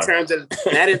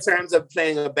LeBron, not in terms of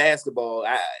playing a basketball.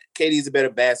 KD's a better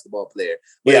basketball player,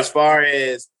 but as far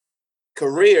as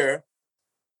career,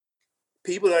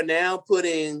 people are now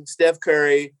putting Steph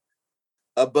Curry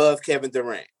above Kevin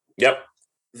Durant. Yep,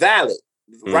 valid.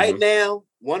 Right now,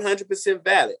 100%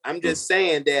 valid. I'm just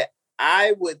saying that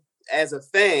I would, as a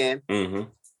fan,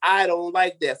 I don't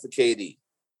like that for KD.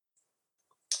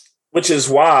 Which is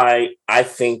why I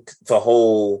think the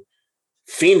whole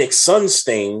Phoenix Suns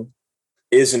thing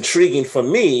is intriguing for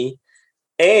me.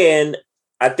 And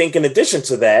I think in addition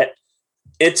to that,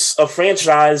 it's a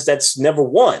franchise that's never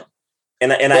won.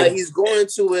 But he's going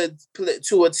to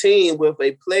a team with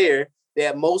a player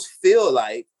that most feel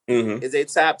like is a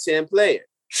top 10 player.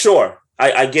 Sure,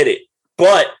 I get it.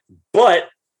 But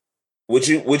would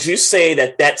you say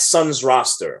that Suns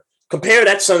roster, compare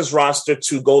that Suns roster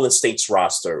to Golden State's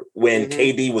roster when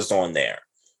KD was on there?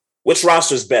 Which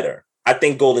roster is better? I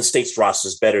think Golden State's roster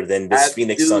is better than this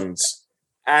Phoenix Suns.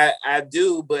 I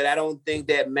do, but I don't think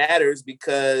that matters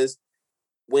because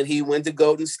when he went to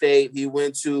Golden State, he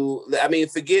went to,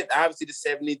 forget obviously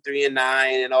the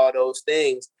 73-9 and all those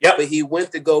things. Yep. But he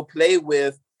went to go play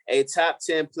with a top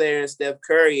 10 player in Steph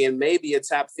Curry and maybe a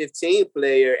top 15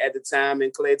 player at the time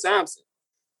in Klay Thompson.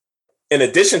 In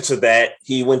addition to that,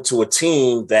 he went to a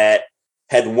team that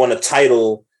had won a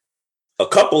title a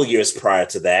couple of years prior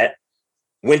to that,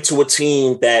 went to a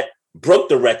team that broke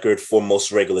the record for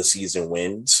most regular season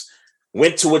wins,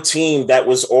 went to a team that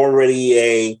was already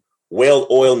a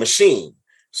well-oiled machine.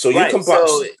 So you combine.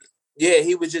 So,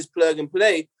 he was just plug and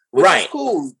play, which is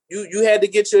cool. You had to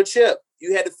get your chip.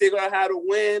 You had to figure out how to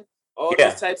win, all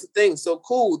those types of things. So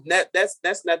cool. That's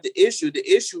not the issue. The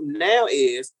issue now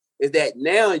is that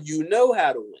now you know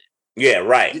how to win. Yeah,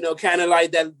 right. Kind of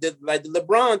like the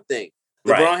LeBron thing.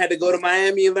 LeBron had to go to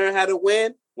Miami and learn how to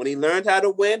win. When he learned how to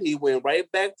win, he went right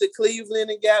back to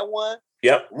Cleveland and got one.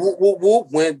 Yep. Whoop, whoop, whoop,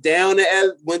 went to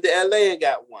LA and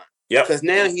got one. Yep. Because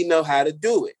now he know how to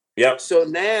do it. Yep. So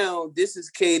now this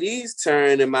is KD's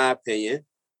turn, in my opinion.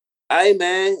 Hey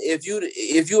man, if you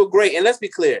are great, and let's be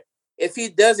clear, if he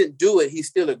doesn't do it, he's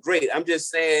still a great. I'm just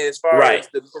saying, as far as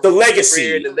the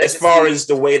legacy, as far as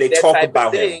the way they talk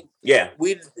about him. Yeah.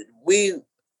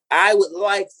 I would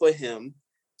like for him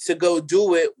to go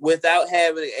do it without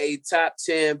having a top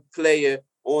 10 player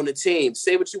on the team.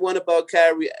 Say what you want about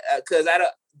Kyrie, because I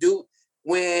don't do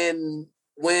when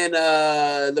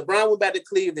LeBron went back to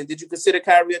Cleveland. Did you consider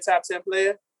Kyrie a top 10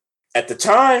 player at the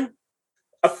time?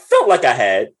 I felt like I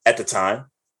had at the time.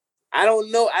 I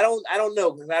don't know. I don't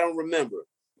know because I don't remember.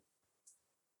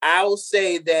 I'll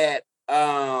say that.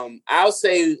 I'll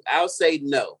say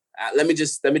no. Let me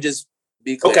just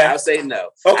be clear. Okay. I'll say no.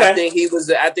 Okay. I think he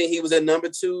was a number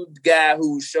 2 guy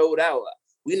who showed out.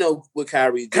 We know what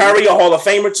Kyrie did. Kyrie a Hall of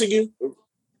Famer to you?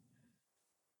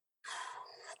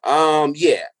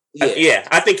 Yeah.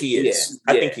 I think he is.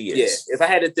 I think he is. Yeah. If I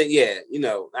had to think,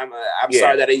 I'm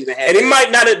sorry that I even had. And it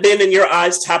might not have been in your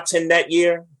eyes top 10 that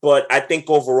year, but I think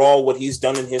overall what he's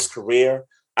done in his career,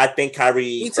 I think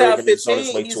Kyrie Irving is on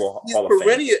his way to a Hall of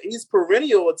Fame. He's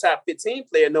perennial a top 15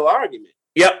 player, no argument.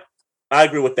 Yep, I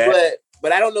agree with that.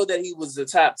 But I don't know that he was a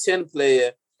top 10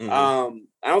 player. Mm-hmm.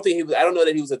 I don't know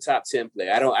that he was a top 10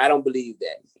 player. I don't believe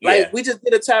that. Like we just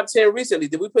did a top 10 recently.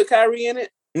 Did we put Kyrie in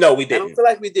it? No, we didn't. I don't feel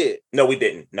like we did. No, we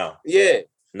didn't. No. Yeah.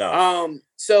 No.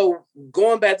 So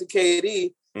going back to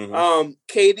KD,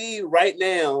 KD right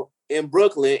now in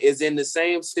Brooklyn is in the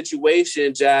same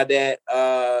situation, Ja, that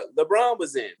LeBron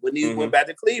was in when he went back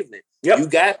to Cleveland. Yep. You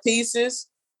got pieces.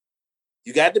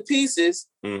 You got the pieces,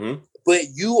 but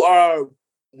you are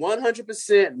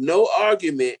 100% no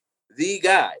argument the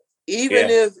guy. Even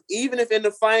if in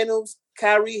the finals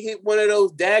Kyrie hit one of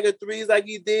those dagger threes like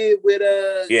he did with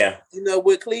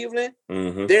with Cleveland,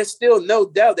 there's still no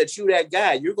doubt that you that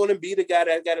guy. You're going to be the guy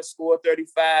that got to score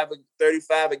 35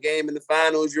 a game in the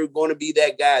finals. You're going to be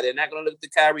that guy. They're not going to look to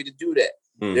Kyrie to do that.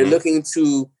 They're looking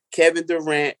to Kevin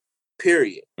Durant,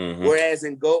 period. Whereas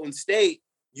in Golden State,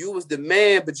 you was the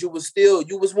man, but you was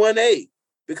 1A.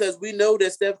 Because we know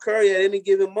that Steph Curry at any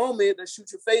given moment that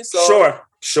shoot your face off.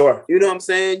 Sure. You know what I'm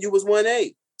saying? You was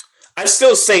 1A. I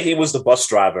still say he was the bus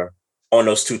driver on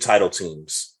those 2 title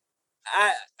teams.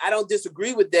 I don't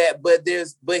disagree with that, but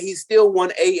he's still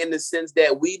 1A in the sense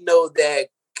that we know that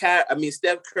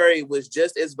Steph Curry was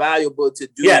just as valuable to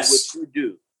do what you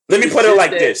do. Let me put it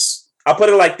like this. I'll put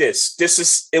it like this.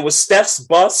 It was Steph's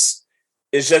bus.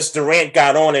 It's just Durant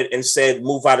got on it and said,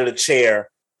 "Move out of the chair.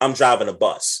 I'm driving a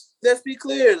bus." Let's be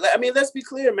clear. Let's be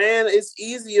clear, man. It's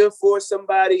easier for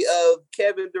somebody of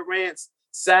Kevin Durant's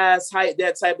size, height,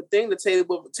 that type of thing to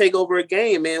take over a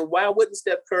game, man. Why wouldn't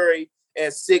Steph Curry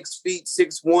at 6 feet,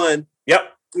 6'1",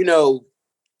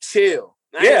 chill?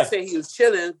 I didn't say he was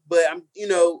chilling, but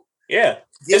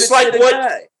It's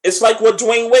like what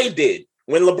Dwayne Wade did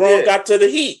when LeBron got to the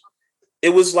Heat. It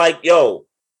was like, yo,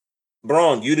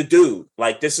 Bron, you the dude.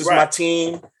 Like, this is my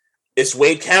team. It's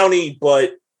Wade County,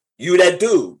 but you that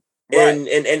dude. Right.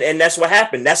 And that's what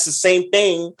happened. That's the same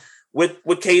thing with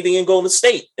KD and Golden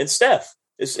State and Steph.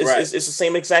 It's the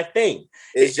same exact thing.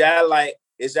 It's just like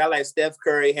Steph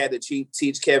Curry had to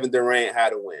teach Kevin Durant how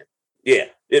to win. Yeah,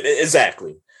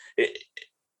 exactly.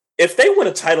 If they win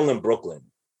a title in Brooklyn,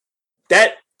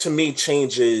 that to me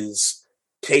changes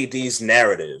KD's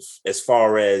narrative as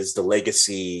far as the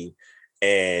legacy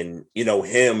and,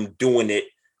 him doing it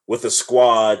with a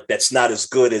squad that's not as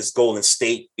good as Golden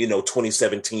State,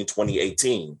 2017,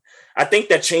 2018. I think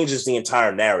that changes the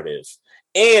entire narrative.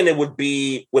 And it would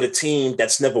be with a team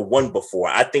that's never won before.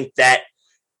 I think that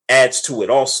adds to it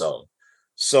also.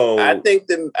 So I think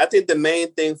the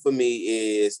main thing for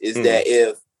me is that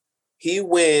if he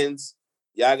wins,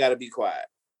 y'all got to be quiet.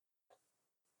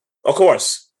 Of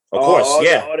course. All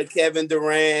the Kevin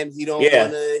Durant, he don't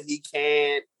wanna, he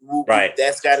can't. Right.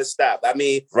 That's got to stop.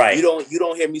 You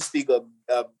don't hear me speak a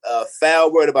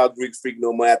foul word about Greek Freak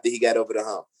no more after he got over the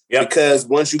hump. Yep. Because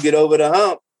once you get over the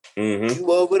hump, you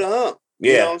over the hump.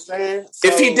 You know what I'm saying? So,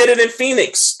 if he did it in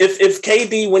Phoenix, if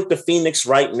KD went to Phoenix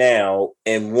right now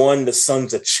and won the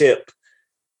Suns a chip,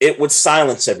 it would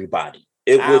silence everybody.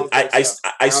 It would. I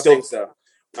still think so.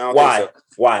 Why?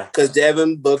 Why? Because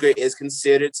Devin Booker is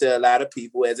considered to a lot of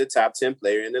people as a top 10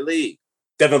 player in the league.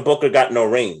 Devin Booker got no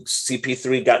rings.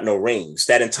 CP3 got no rings.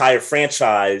 That entire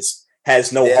franchise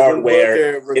has no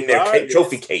hardware in their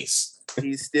trophy case.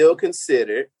 He's still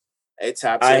considered a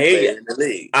top 10 player in the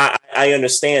league. I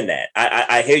understand that.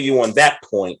 I hear you on that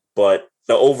point, but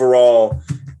the overall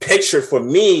picture for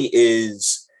me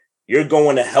is you're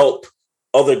going to help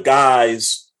other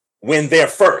guys win their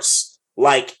first.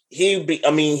 Like he's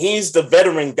the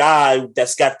veteran guy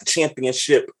that's got the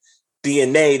championship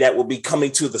DNA that will be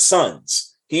coming to the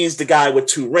Suns. He's the guy with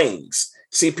 2 rings.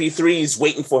 CP3 is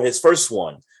waiting for his first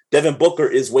one. Devin Booker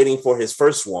is waiting for his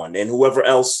first one. And whoever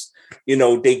else,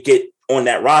 they get on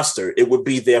that roster, it would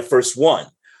be their first one.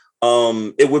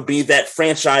 It would be that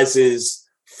franchise's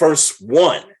first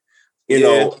one.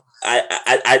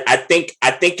 I think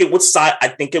it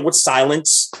would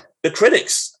silence the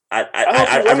critics.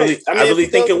 I really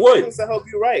think it would. I hope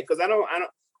you're right, because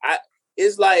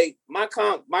it's like my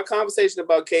conversation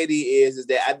about KD is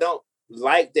that I don't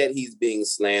like that he's being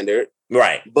slandered,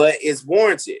 right? But it's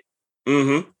warranted.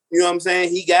 You know what I'm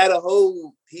saying? He gotta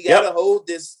hold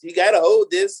this. He gotta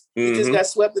hold this. He just got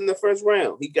swept in the first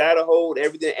round. He gotta hold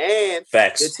everything. And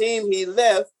facts. The team he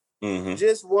left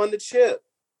just won the chip.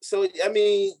 So I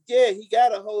mean, yeah, he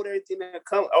gotta hold everything that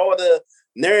comes. All the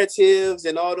narratives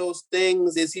and all those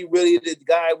things. Is he really the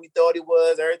guy we thought he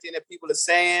was? Everything that people are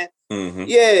saying.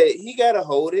 Yeah, he gotta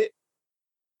hold it.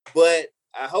 But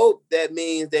I hope that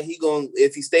means that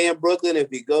if he stay in Brooklyn, if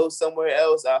he goes somewhere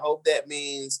else, I hope that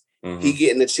means he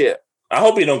getting the chip. I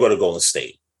hope he don't go to Golden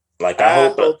State. Like I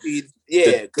hope he,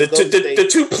 the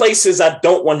two places I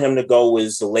don't want him to go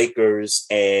is the Lakers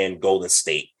and Golden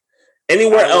State.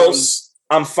 Anywhere else,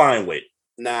 I'm fine with.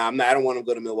 Nah, I'm not. I don't want him to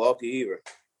go to Milwaukee either.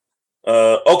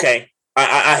 Okay,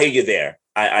 I hear you there.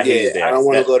 I hear you there. I don't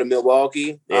want to go to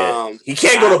Milwaukee. Yeah. He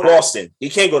can't go to Boston. He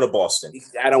can't go to Boston.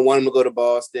 I don't want him to go to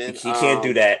Boston. He can't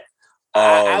do that.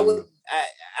 I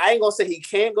ain't gonna say he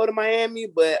can't go to Miami,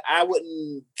 but I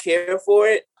wouldn't care for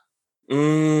it.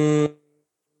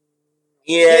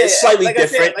 It's slightly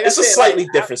different. It's a slightly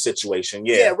different situation.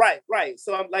 Yeah, right.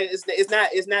 So I'm like,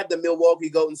 it's not the Milwaukee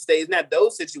Golden State. It's not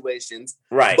those situations.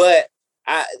 Right. But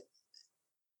I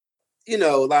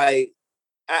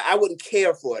wouldn't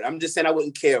care for it. I'm just saying I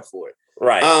wouldn't care for it.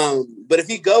 Right. But if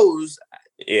he goes,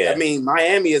 I mean,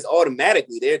 Miami is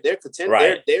automatically they're contenders.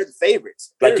 Right. They're the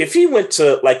favorites. Like if he went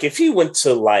to like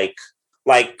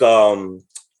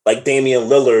Damian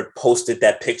Lillard posted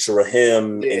that picture of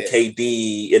him and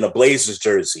KD in a Blazers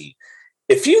jersey.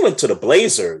 If he went to the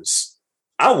Blazers,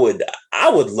 I would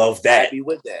love that. I'd be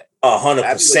with that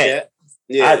 100%.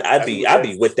 Yeah, I'd be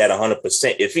with that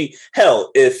 100%. If he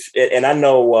and I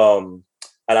know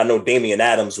Damian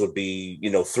Adams would be,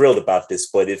 thrilled about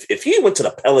this, but if he went to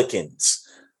the Pelicans,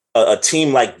 a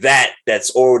team like that's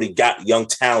already got young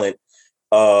talent,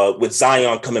 with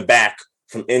Zion coming back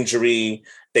from injury,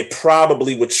 they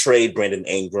probably would trade Brandon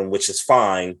Ingram, which is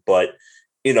fine, but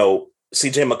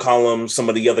CJ McCollum, some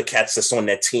of the other cats that's on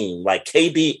that team, like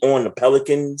KD on the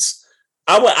Pelicans,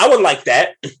 I would like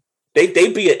that. They'd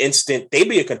be a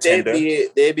contender.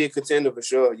 They'd be a contender for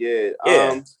sure. Yeah.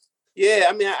 I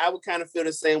mean, I would kind of feel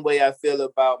the same way I feel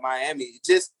about Miami.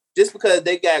 Just because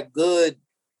they got good,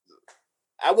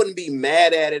 I wouldn't be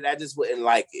mad at it. I just wouldn't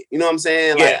like it. You know what I'm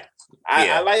saying? Yeah. Like,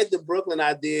 I like the Brooklyn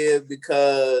idea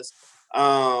because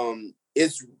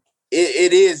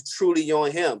it is truly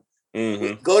on him.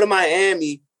 Go to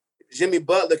Miami. Jimmy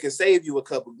Butler can save you a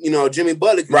couple. Jimmy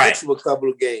Butler can get you a couple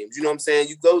of games. You know what I'm saying?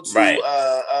 You go to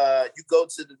the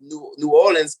New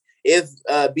Orleans. If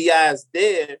B.I. is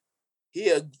there,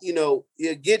 he'll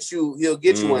get you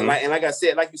one. Like I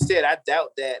said, like you said, I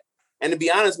doubt that. And to be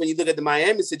honest, when you look at the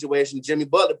Miami situation, Jimmy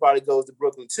Butler probably goes to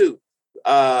Brooklyn too.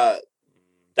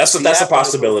 That's a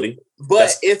possibility.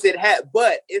 But if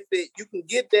you can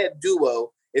get that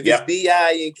duo, if it's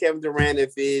B.I. and Kevin Durant,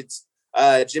 if it's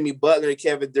Jimmy Butler and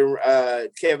Kevin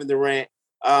Durant,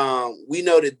 we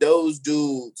know that those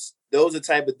are the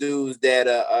type of dudes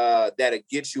that'll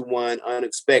get you one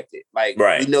unexpected. Like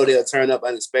we know they'll turn up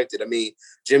unexpected. I mean,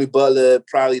 Jimmy Butler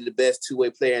probably the best two-way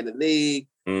player in the league,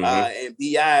 and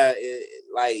B.I.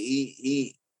 like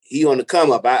he on the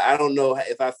come up. I don't know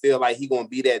if I feel like he gonna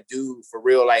be that dude for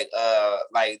real, like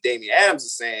Damian Adams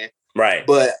is saying. Right.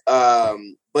 But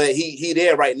he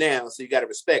there right now, so you got to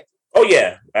respect him. Oh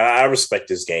yeah, I respect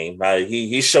his game.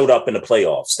 He showed up in the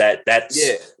playoffs.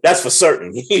 That's for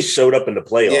certain. He showed up in the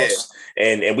playoffs,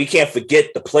 and we can't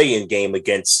forget the play-in game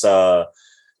against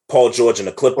Paul George and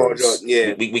the Clippers.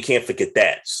 We can't forget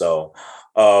that. So,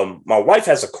 my wife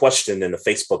has a question in the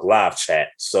Facebook Live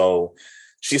chat. So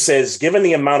she says, given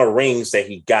the amount of rings that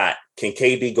he got, can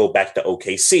KD go back to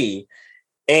OKC?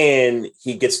 And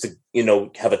he gets to,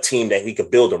 have a team that he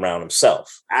could build around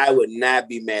himself. I would not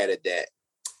be mad at that.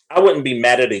 I wouldn't be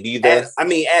mad at it either.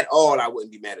 At all, I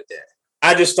wouldn't be mad at that.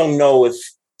 I just don't know if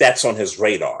that's on his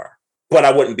radar, but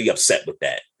I wouldn't be upset with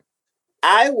that.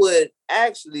 I would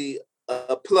actually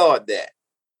applaud that.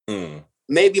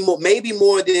 Maybe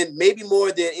more than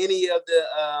any of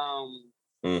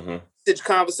the such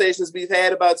conversations we've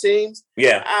had about teams.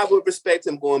 Yeah, I would respect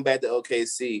him going back to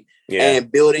OKC and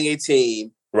building a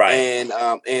team. Right. And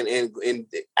I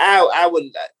would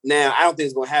now. I don't think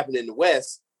it's going to happen in the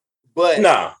West. But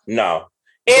no. And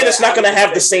it's not going to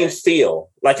have the same feel.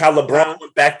 Like how LeBron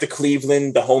went back to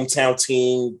Cleveland, the hometown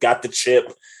team, got the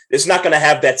chip. It's not going to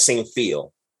have that same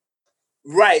feel.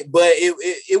 Right, but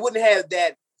it wouldn't have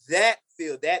that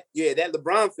feel. That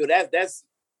LeBron feel. That's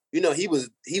he was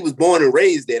born and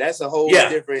raised there. That's a whole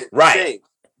different thing.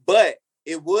 But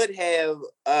it would have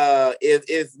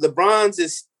if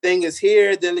LeBron's thing is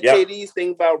here, then the KD's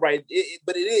thing about but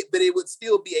it would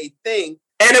still be a thing.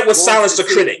 And it would silence the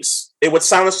critics. It would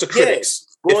silence the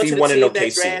critics. Going if he to the won in team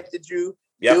OKC. that drafted you,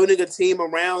 building a team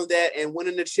around that, and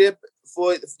winning the chip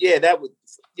that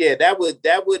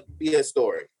would be a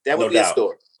story. That would be a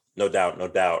story. No doubt.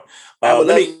 I would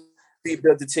love if he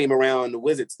built the team around the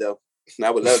Wizards, though.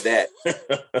 I would love that.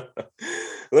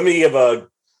 Let me give a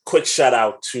quick shout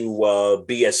out to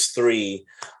BS3,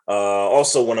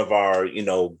 also one of our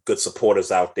good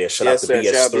supporters out there. Shout out to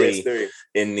BS3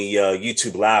 in the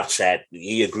YouTube live chat.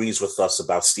 He agrees with us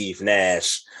about Steve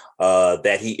Nash,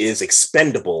 that he is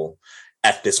expendable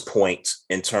at this point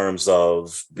in terms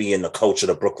of being the coach of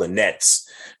the Brooklyn Nets.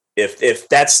 If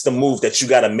that's the move that you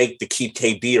got to make to keep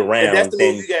KD around,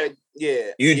 then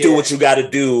you do what you got to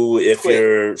do if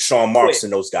you're Sean Marks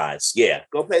and those guys. Yeah,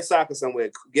 go play soccer somewhere.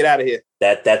 Get out of here.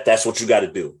 That's what you got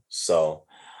to do. So,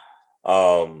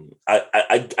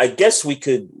 I guess we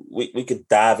could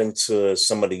dive into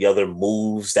some of the other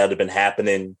moves that have been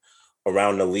happening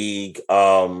around the league.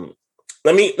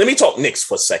 Let me talk Knicks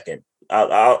for a second.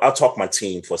 I'll talk my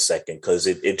team for a second because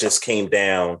it just came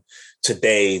down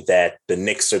today that the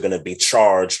Knicks are going to be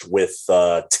charged with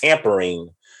tampering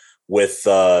with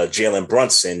Jalen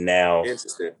Brunson. Now,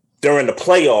 during the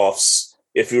playoffs,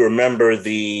 if you remember I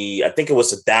think it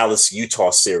was the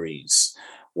Dallas-Utah series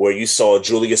where you saw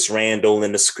Julius Randle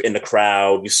in the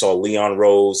crowd. You saw Leon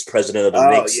Rose, president of the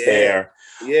Knicks there.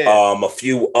 Yeah. A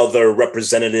few other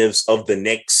representatives of the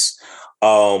Knicks.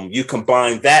 You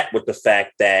combine that with the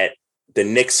fact that the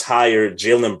Knicks hired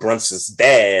Jalen Brunson's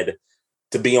dad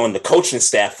to be on the coaching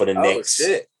staff for the Knicks.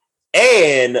 Shit.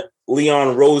 And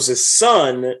Leon Rose's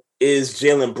son is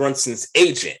Jalen Brunson's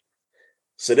agent.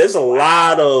 So there's a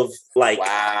lot of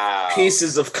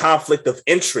pieces of conflict of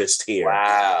interest here.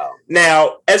 Wow.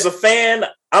 Now, as a fan,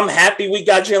 I'm happy we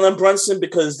got Jalen Brunson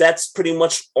because that's pretty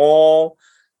much all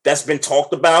that's been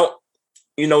talked about,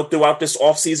 throughout this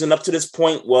offseason up to this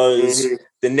point was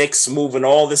the Knicks moving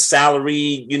all the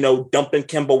salary, dumping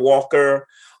Kemba Walker.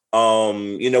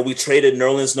 We traded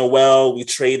Nerlens Noel. We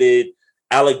traded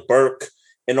Alec Burke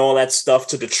and all that stuff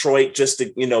to Detroit just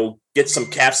to, get some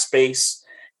cap space.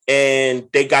 And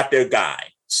they got their guy.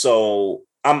 So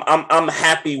I'm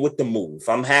happy with the move.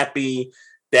 I'm happy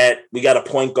that we got a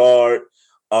point guard.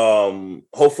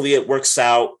 Hopefully it works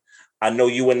out. I know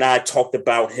you and I talked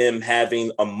about him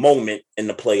having a moment in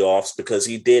the playoffs because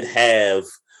he did have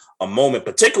a moment,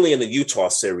 particularly in the Utah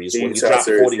series when he dropped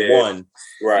 41.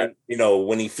 Right.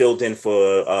 When he filled in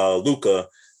for Luka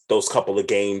those couple of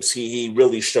games, he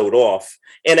really showed off.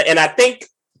 And I think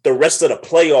the rest of the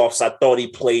playoffs, I thought he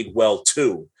played well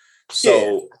too.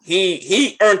 So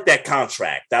he earned that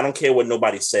contract. I don't care what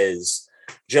nobody says.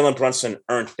 Jalen Brunson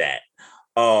earned that.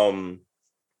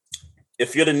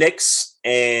 If you're the Knicks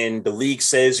and the league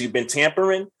says you've been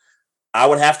tampering, I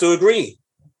would have to agree.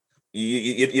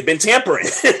 You've been tampering.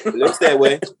 Looks that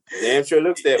way. Damn sure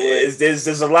looks that way.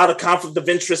 There's a lot of conflict of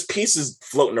interest pieces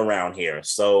floating around here.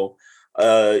 So,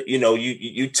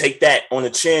 you take that on the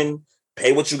chin,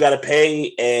 pay what you got to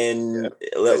pay, and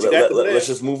let's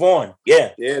just move on.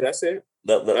 Yeah, that's it.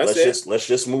 Let's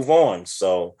just move on.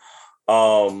 So,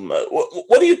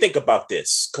 what do you think about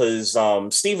this? Because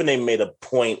Stephen A. made a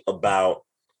point about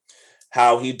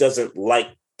how he doesn't like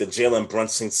the Jalen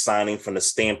Brunson signing from the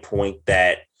standpoint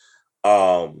that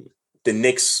the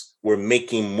Knicks were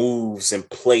making moves in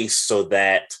place so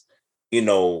that,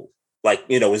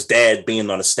 his dad being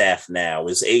on the staff now,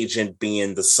 his agent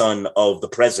being the son of the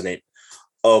president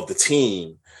of the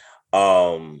team,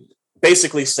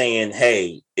 basically saying,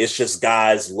 hey, it's just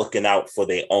guys looking out for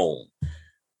their own.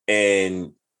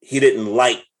 And he didn't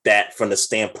like that from the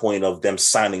standpoint of them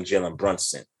signing Jalen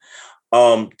Brunson.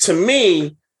 To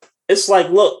me, it's like,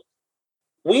 look,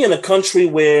 we in a country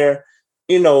where,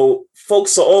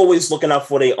 folks are always looking out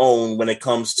for their own when it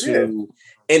comes to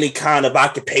any kind of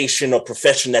occupation or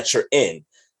profession that you're in.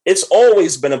 It's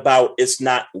always been about, it's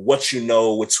not what you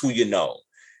know, it's who you know.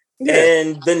 Yeah.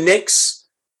 And the Knicks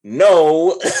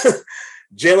know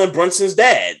Jalen Brunson's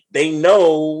dad. They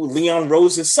know Leon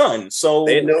Rose's son. So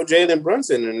they know Jalen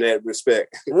Brunson in that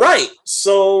respect. Right.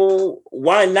 So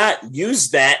why not use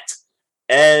that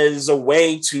as a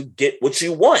way to get what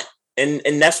you want?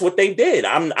 And that's what they did.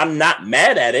 I'm not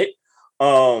mad at it.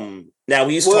 Now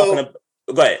he's talking about,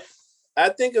 go ahead. I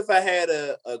think if I had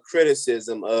a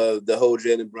criticism of the whole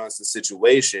Jalen Brunson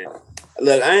situation,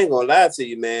 look, I ain't gonna lie to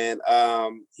you, man.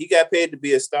 He got paid to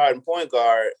be a starting point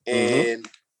guard, and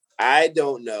I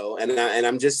don't know. And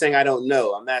I'm just saying I don't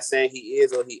know. I'm not saying he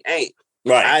is or he ain't.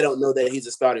 Right. I don't know that he's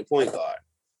a starting point guard.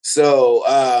 So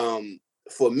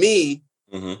for me,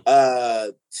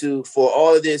 for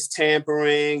all of this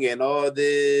tampering and all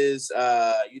this,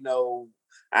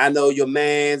 I know your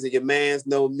mans and your mans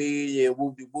know me, and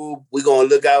whoop de whoop. We gonna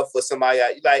look out for somebody.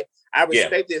 Like I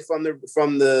respect it from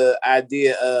the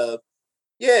idea of,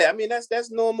 yeah. I mean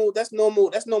that's normal. That's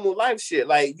normal life shit.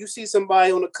 Like you see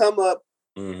somebody on the come up,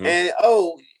 and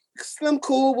Slim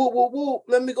cool, whoop, whoop, whoop.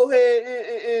 Let me go ahead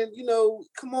and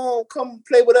come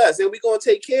play with us, and we gonna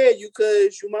take care of you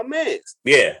because you my mans.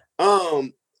 Yeah.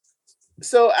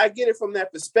 So I get it from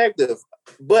that perspective,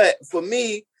 but for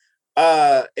me,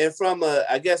 and from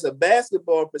I guess a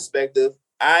basketball perspective,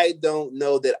 I don't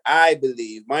know that I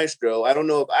believe Maestro. I don't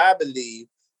know if I believe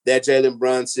that Jalen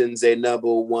Brunson's a number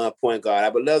 1 point guard. I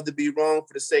would love to be wrong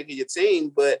for the sake of your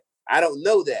team, but I don't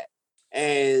know that.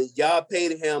 And y'all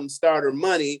paid him starter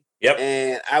money. Yep.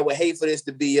 And I would hate for this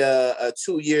to be a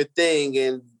 2-year thing,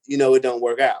 and it don't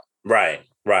work out. Right.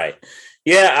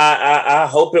 Yeah, I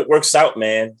hope it works out,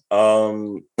 man.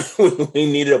 We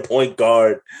needed a point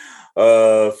guard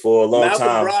for a long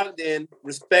time.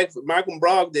 Malcolm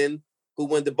Brogdon, who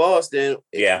went to Boston.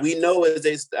 Yeah, we know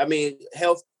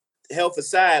health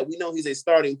aside, we know he's a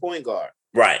starting point guard.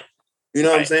 Right. You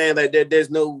know what I'm saying? Like there's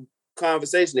no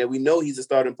conversation there. We know he's a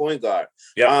starting point guard.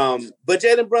 Yep. But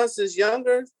Jalen Brunson's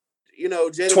younger.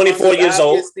 Jalen 24 years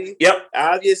old. Yep.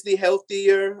 Obviously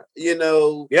healthier.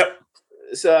 Yep.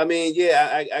 So I mean,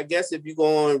 yeah, I guess if you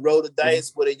go on roll the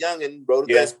dice with a youngin,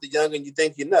 dice with the youngin, you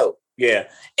think you know. Yeah,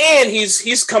 and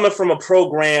he's coming from a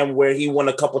program where he won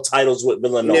a couple titles with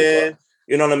Villanova. Yeah.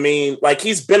 You know what I mean? Like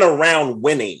he's been around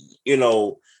winning,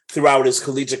 throughout his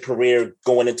collegiate career,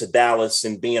 going into Dallas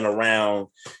and being around,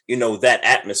 that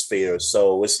atmosphere.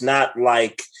 So it's not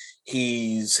like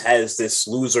has this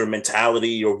loser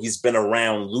mentality or he's been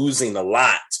around losing a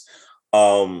lot.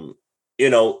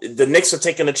 The Knicks are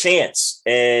taking a chance,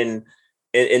 and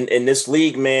in this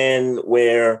league, man,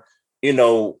 where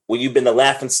when you've been the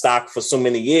laughing stock for so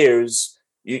many years,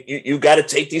 you got to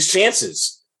take these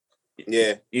chances.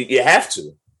 Yeah, you have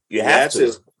to. You have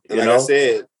to. And like I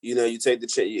said, you take the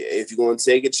chance. If you're going to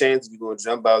take a chance, if you're going to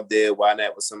jump out there, why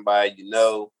not with somebody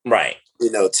right?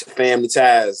 Family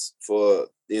ties, for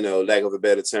lack of a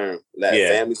better term.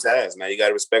 Family ties, man. You got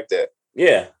to respect that.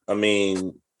 Yeah, I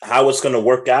mean, how it's going to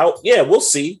work out? Yeah, we'll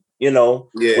see. Because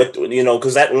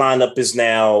that lineup is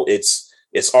now it's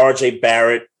RJ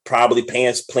Barrett probably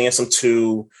playing some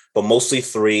 2, but mostly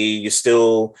 3. You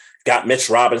still got Mitch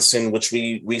Robinson, which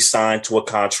we signed to a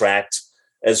contract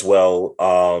as well.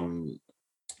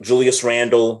 Julius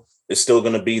Randle is still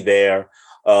going to be there.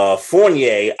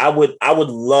 Fournier, I would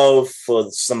love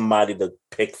for somebody to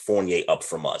pick Fournier up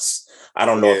from us. I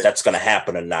don't know if that's going to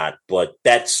happen or not, but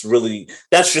that's your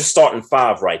starting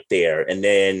 5 right there. And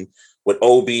then with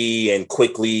Obi and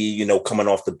Quickly, coming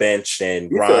off the bench and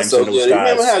Grimes and those guys. You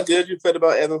remember how good you felt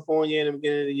about Evan Fournier in the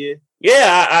beginning of the year?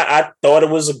 Yeah, I thought it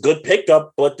was a good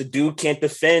pickup, but the dude can't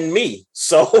defend me.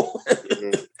 So,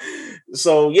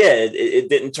 so yeah, it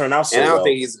didn't turn out so well. And I don't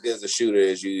think he's as good as a shooter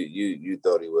as you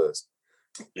thought he was.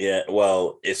 Yeah,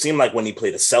 well, it seemed like when he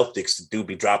played the Celtics, the dude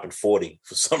be dropping 40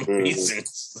 for some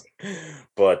reasons.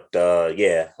 But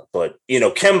Kemba,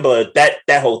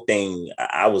 that whole thing,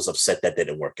 I was upset that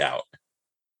didn't work out.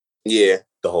 Yeah,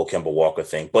 the whole Kemba Walker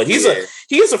thing. But he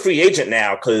is a free agent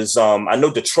now because I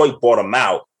know Detroit bought him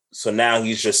out, so now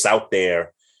he's just out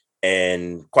there.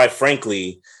 And quite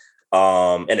frankly,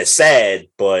 and it's sad,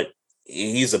 but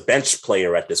he's a bench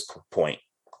player at this point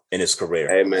in his career.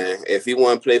 Hey man, if he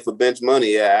want to play for bench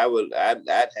money, yeah, I'd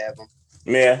have him.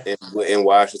 Yeah, in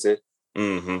Washington.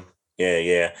 Mm-hmm.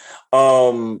 Yeah.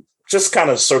 Just kind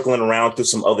of circling around through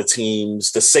some other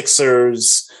teams. The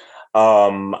Sixers.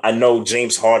 I know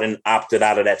James Harden opted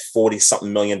out of that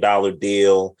 $40-something million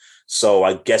deal. So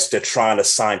I guess they're trying to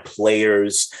sign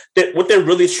players. What they're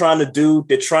really trying to do,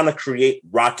 they're trying to create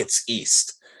Rockets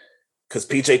East. Because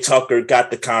PJ Tucker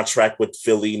got the contract with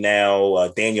Philly now.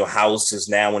 Daniel House is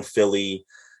now in Philly.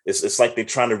 It's like they're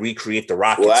trying to recreate the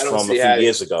Rockets from a few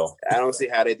years ago. I don't see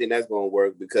how they think that's going to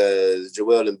work because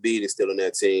Joel Embiid is still on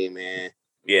that team, man.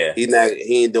 Yeah.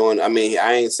 He ain't doing, I mean,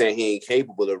 I ain't saying he ain't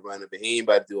capable of running, but he ain't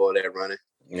about to do all that running.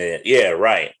 Yeah,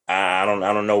 right. I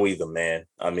don't know either, man.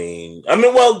 I mean,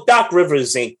 well, Doc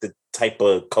Rivers ain't the type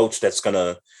of coach that's going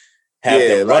to have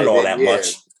them run all that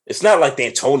much. It's not like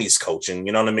D'Antoni's coaching,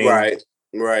 you know what I mean?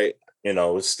 Right.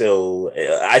 It's still,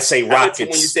 I say Rockets. When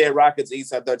you said Rockets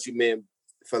East, I thought you meant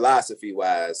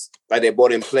philosophy-wise. Like they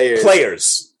bought in players.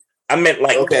 Players. I meant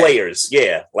like players.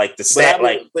 Yeah. Like the stat,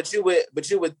 But you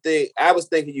would think, I was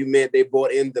thinking you meant they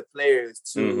bought in the players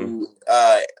to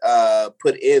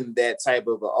put in that type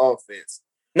of an offense.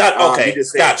 Not okay.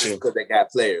 Got you. Because they got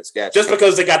players. Got you. Just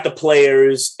because they got the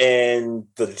players, and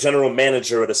the general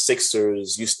manager of the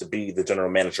Sixers used to be the general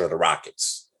manager of the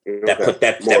Rockets. that put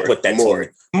that team.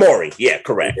 Morey, yeah,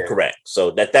 correct.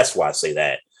 So that's why I say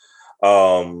that.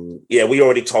 We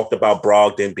already talked about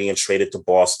Brogdon being traded to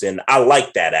Boston. I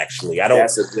like that actually.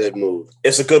 That's a good move.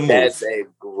 It's a good move. That's a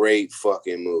great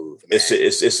fucking move, man. It's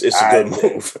a good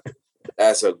move.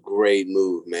 That's a great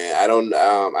move, man.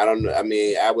 I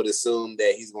mean, I would assume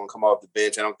that he's going to come off the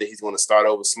bench. I don't think he's going to start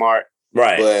over Smart.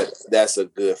 Right. But that's a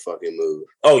good fucking move.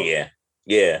 Oh yeah.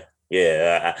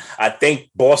 I think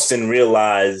Boston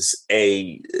realized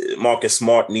Marcus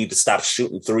Smart need to stop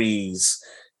shooting threes,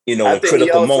 in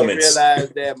critical moments. I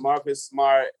realized that Marcus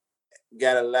Smart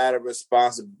got a lot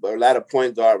of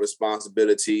point guard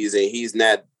responsibilities, and he's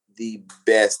not the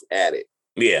best at it.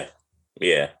 Yeah.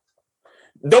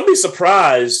 Don't be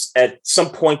surprised at some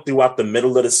point throughout the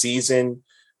middle of the season,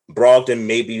 Brogdon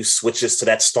maybe switches to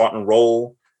that starting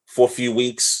role for a few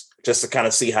weeks just to kind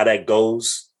of see how that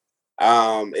goes.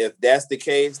 If that's the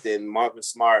case, then Marcus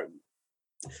Smart,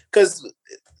 because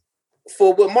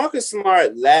for what Marcus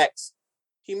Smart lacks,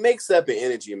 he makes up in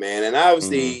energy, man. And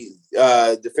obviously,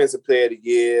 defensive player of the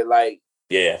year, I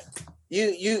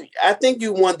think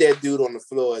you want that dude on the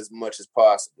floor as much as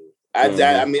possible.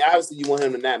 I mean, obviously, you want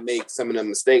him to not make some of the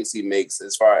mistakes he makes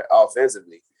as far as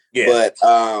offensively. Yeah.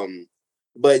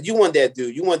 But you want that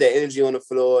dude. You want that energy on the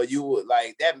floor. You would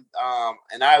like that.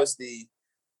 And obviously,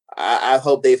 I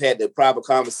hope they've had the proper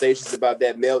conversations about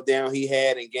that meltdown he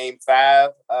had in Game 5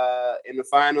 in the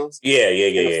finals. In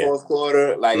the fourth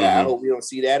quarter. Like, I hope we don't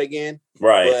see that again.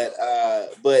 Right.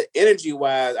 But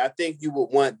energy-wise, I think you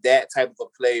would want that type of a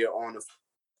player on the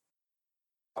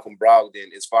from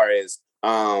Brogdon as far as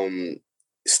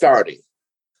starting.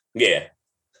 Yeah.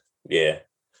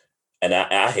 And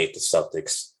I hate the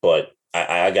Celtics, but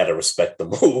I got to respect the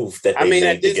move that they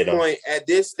made to get him. At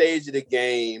this stage of the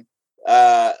game,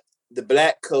 the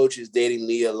black coach is dating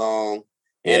Nia Long,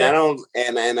 and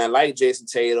I like Jason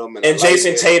Tatum, and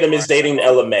Jason Tatum is dating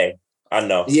Ella May. I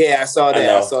know. Yeah, I saw that.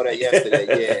 I saw that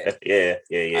yesterday. Yeah.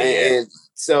 And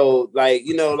so,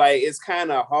 it's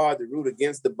kind of hard to root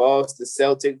against the Boston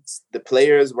Celtics, the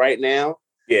players right now.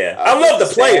 Yeah, I love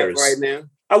the players right now.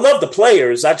 I love the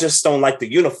players. I just don't like the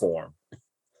uniform.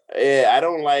 Yeah, I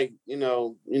don't like.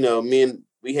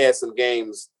 We had some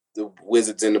games, the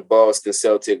Wizards and the Boston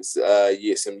Celtics,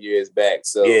 some years back.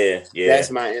 So that's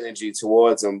my energy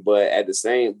towards them. But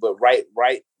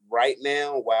right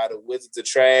now, while the Wizards are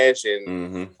trash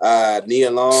and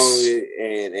Nia Long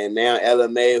and now Ella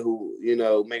May, who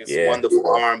makes wonderful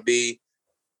R&B,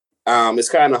 it's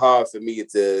kind of hard for me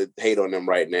to hate on them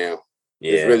right now.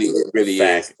 Yeah, it really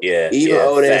is. Yeah, even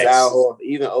Odez Al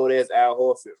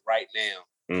Horford right now.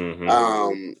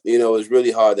 It's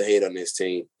really hard to hate on this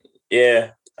team.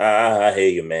 Yeah, I hear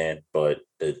you, man. But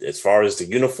as far as the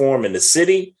uniform and the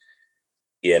city,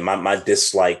 my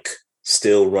dislike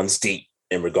still runs deep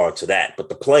in regard to that. But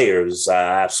the players,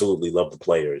 I absolutely love the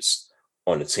players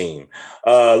on the team.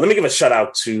 Let me give a shout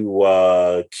out to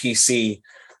Kesey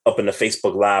up in the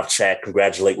Facebook live chat,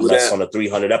 congratulating us on the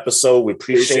 300 episode. We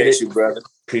appreciate it, you, brother.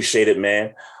 Appreciate it,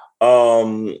 man.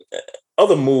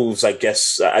 Other moves, I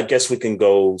guess we can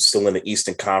go still in the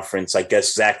Eastern Conference. I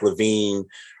guess Zach LaVine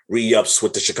re-ups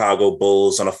with the Chicago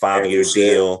Bulls on a 5-year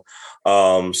deal.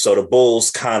 So the Bulls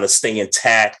kind of stay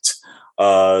intact.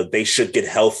 They should get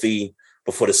healthy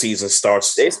before the season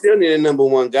starts. They still need a number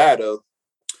one guy, though.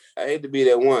 I hate to be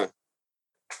that one.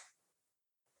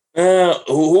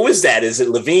 Who is that? Is it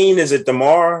LaVine? Is it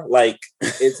DeMar?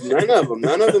 It's none of them.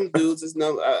 None of them dudes. It's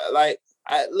no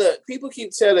look. People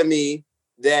keep telling me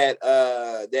that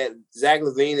that Zach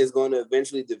LaVine is going to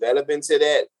eventually develop into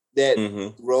that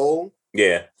role.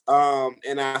 Yeah.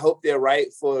 And I hope they're right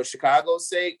for Chicago's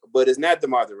sake, but it's not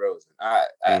DeMar DeRozan.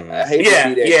 I hate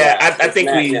to be that. Yeah. I think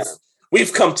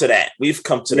we've come to that. We've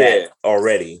come to that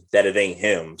already. That it ain't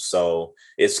him. So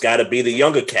it's got to be the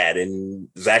younger cat and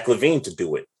Zach LaVine to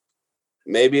do it.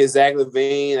 Maybe it's Zach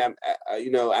LaVine.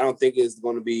 I don't think it's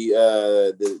going to be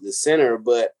the center,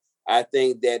 but I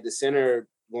think that the center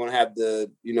going to have to,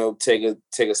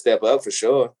 take a step up for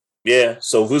sure. Yeah.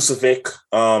 So Vucevic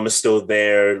is still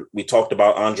there. We talked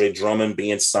about Andre Drummond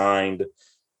being signed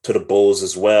to the Bulls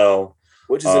as well,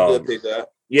 which is a good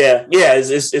pickup. Yeah.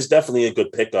 It's definitely a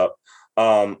good pickup.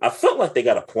 I felt like they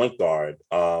got a point guard.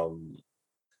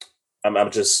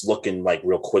 I'm just looking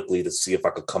real quickly to see if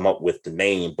I could come up with the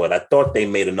name, but I thought they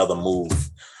made another move,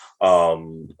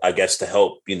 I guess, to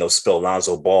help, spill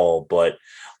Lonzo Ball. But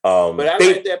I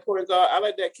like that point guard. I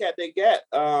like that cat they got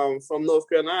from North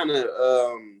Carolina.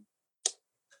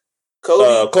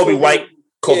 Kobe White.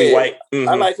 Kobe White. Mm-hmm.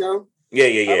 I like him. Yeah.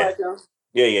 I like him.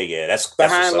 Yeah. That's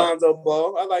behind Lonzo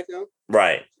Ball. I like him.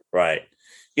 Right.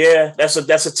 Yeah, that's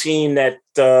a team that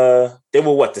they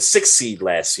were what, the 6th seed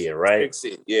last year, right? 6th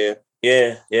seed, yeah.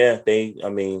 Yeah. I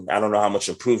mean, I don't know how much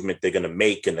improvement they're gonna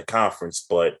make in the conference,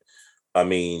 but I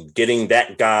mean, getting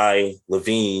that guy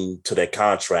Levine to that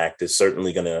contract is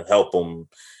certainly gonna help them,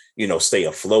 stay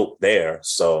afloat there.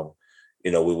 So,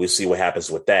 we will see what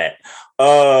happens with that.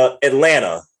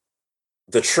 Atlanta,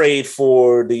 the trade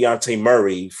for Dejounte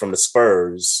Murray from the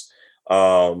Spurs.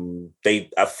 I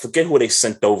forget who they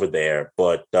sent over there,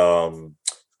 but I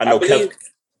know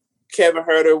Kevin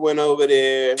Huerter went over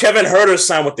there. Kevin Huerter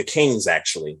signed with the Kings,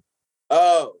 actually.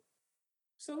 Oh,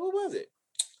 so who was it?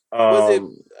 Was it?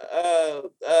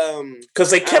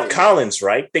 Because they kept Collins,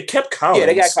 right? They kept Collins. Yeah,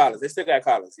 they got Collins. They still got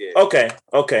Collins. Yeah.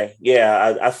 Okay.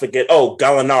 Yeah, I forget. Oh,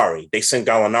 Gallinari. They sent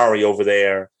Gallinari over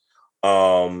there,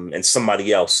 and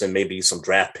somebody else, and maybe some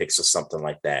draft picks or something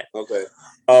like that. Okay.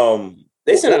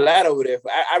 They sent a lot over there.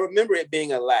 I remember it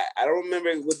being a lot. I don't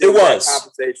remember what it was.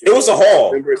 Compensation. It was a haul. I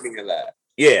remember it being a lot.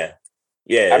 Yeah.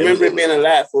 I remember it being a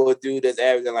lot for a dude that's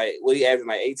averaging he averaging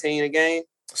 18 a game?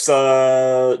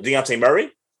 So Dejounte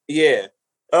Murray? Yeah.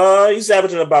 He's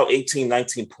averaging about 18,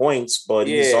 19 points, but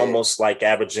he's almost like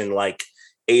averaging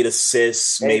 8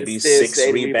 assists, maybe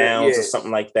 6 rebounds or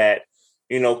something like that.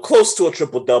 Close to a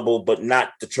triple-double, but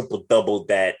not the triple-double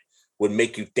that would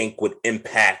make you think would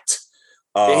impact.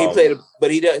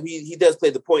 He does play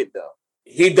the point though.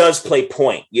 He does play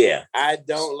point, yeah. I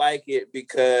don't like it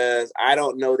because I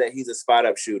don't know that he's a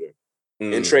spot-up shooter.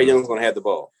 And Trae Young's going to have the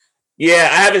ball. Yeah,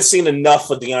 I haven't seen enough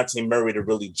of Dejounte Murray to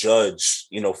really judge,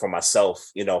 for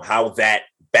myself, how that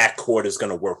backcourt is going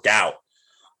to work out.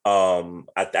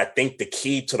 I think the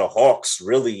key to the Hawks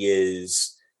really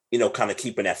is, kind of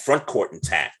keeping that front court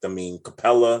intact. I mean,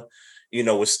 Capella,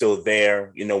 is still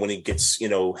there, when he gets,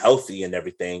 healthy and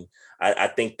everything. I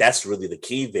think that's really the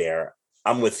key there.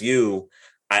 I'm with you.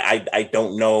 I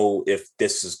don't know if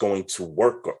this is going to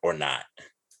work or not.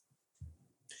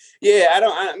 Yeah, I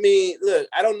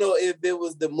don't know if it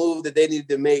was the move that they needed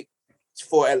to make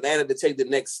for Atlanta to take the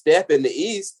next step in the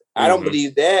East. I don't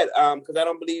believe that because I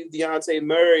don't believe Dejounte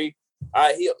Murray.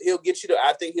 He'll get you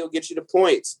I think he'll get you the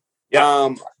points.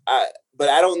 Yeah. But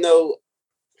I don't know.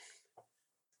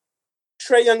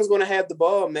 Trae Young is going to have the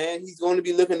ball, man. He's going to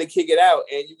be looking to kick it out,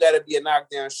 and you got to be a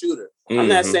knockdown shooter. I'm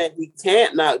not saying he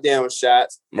can't knock down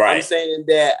shots. Right. I'm saying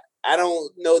that I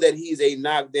don't know that he's a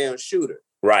knockdown shooter.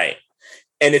 Right.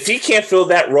 And if he can't fill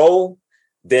that role,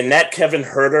 then that Kevin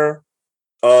Huerter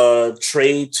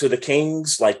trade to the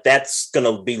Kings, that's going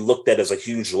to be looked at as a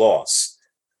huge loss.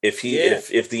 If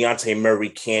Dejounte Murray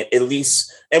can't at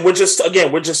least, and we're just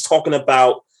talking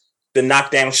about the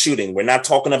knockdown shooting. We're not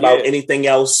talking about anything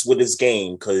else with his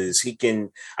game because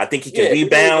I think he can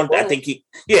rebound. I think he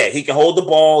can hold the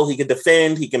ball. He can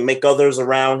defend. He can make others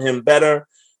around him better.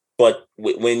 But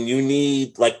when you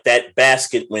need that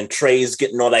basket, when Trae's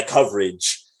getting all that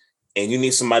coverage and you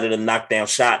need somebody to knock down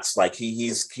shots,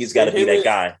 he's got to be that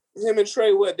guy. Him and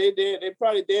Trae, what they did, they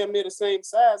probably damn near the same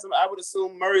size. I would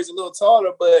assume Murray's a little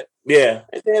taller, but they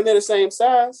damn near the same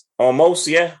size. Almost,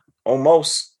 yeah.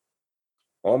 Almost.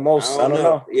 I don't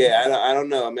know. Yeah, I don't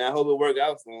know. I mean, I hope it worked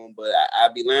out for him, but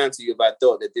I'd be lying to you if I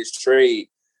thought that this trade,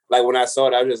 when I saw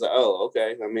it, I was just like, oh,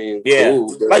 okay. I mean, cool.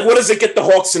 What does it get the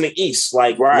Hawks in the East?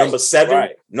 Number 7?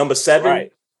 Right. Number 7?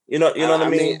 Right. You know what I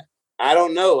mean? I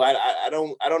don't know. I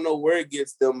don't know where it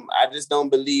gets them. I just don't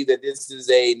believe that this is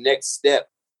a next step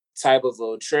type of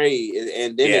a trade,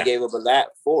 and then they gave up a lot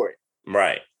for it.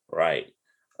 Right. I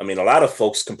mean, a lot of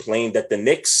folks complained that the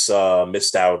Knicks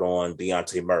missed out on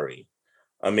Dejounte Murray.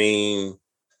 I mean,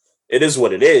 it is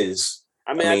what it is.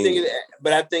 I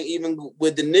think even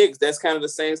with the Knicks, that's kind of the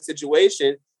same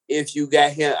situation. If you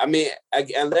got him,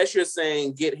 unless you're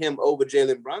saying get him over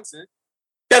Jalen Brunson.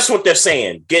 That's what they're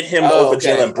saying. Get him over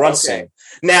Jalen Brunson. Okay.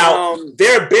 Now,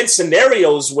 there have been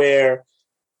scenarios where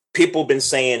people have been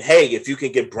saying, hey, if you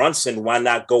can get Brunson, why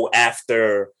not go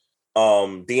after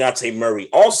Dejounte Murray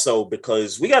also?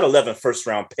 Because we got 11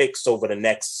 first-round picks over the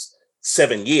next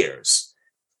 7 years.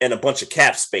 And a bunch of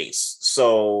cap space.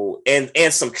 So, and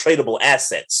some tradable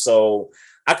assets. So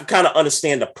I can kind of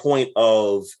understand the point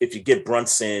of if you get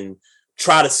Brunson,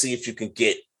 try to see if you can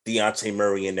get Dejounte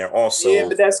Murray in there also. Yeah,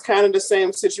 but that's kind of the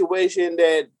same situation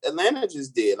that Atlanta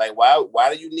just did.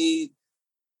 Why do you need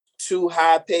 2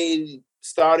 high-paid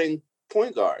starting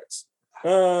point guards?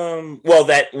 Almost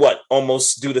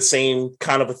do the same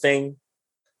kind of a thing?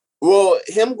 Well,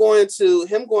 him going to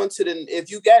if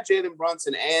you got Jalen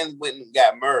Brunson and went and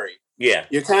got Murray,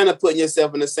 you're kind of putting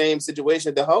yourself in the same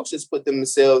situation the Hawks just put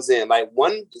themselves in.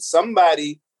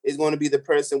 Somebody is going to be the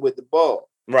person with the ball.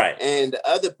 Right. And the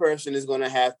other person is going to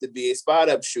have to be a spot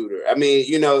up shooter. I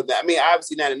mean,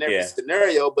 obviously not in every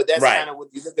scenario, but that's kind of what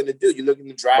you're looking to do. You're looking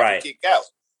to drive and kick out.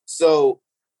 So,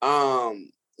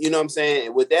 you know what I'm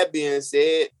saying? With that being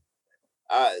said,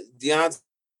 Dejounte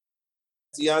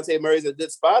Murray is a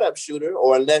good spot up shooter,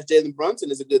 or unless Jalen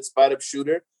Brunson is a good spot up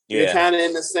shooter, you're kind of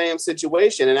in the same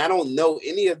situation. And I don't know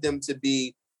any of them to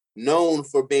be known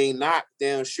for being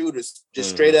knockdown shooters, just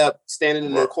straight up standing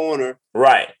in the corner,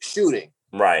 shooting.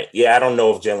 Right. Yeah, I don't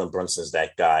know if Jalen Brunson's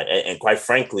that guy. And quite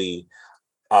frankly,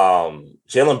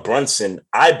 Jalen Brunson,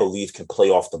 I believe, can play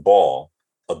off the ball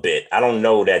a bit. I don't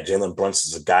know that Jalen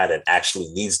Brunson's a guy that actually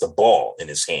needs the ball in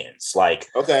his hands. Like,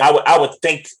 I would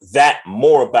think that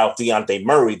more about Dejounte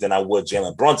Murray than I would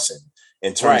Jalen Brunson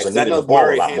in terms of needing the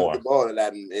ball a lot more. The ball a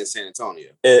lot in San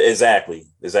Antonio. Exactly.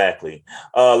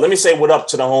 Let me say what up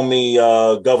to the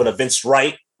homie Governor Vince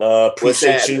Wright.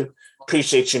 Appreciate you,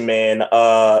 man.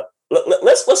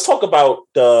 Let's talk about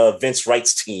Vince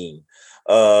Wright's team,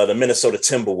 the Minnesota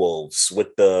Timberwolves,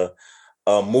 with the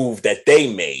move that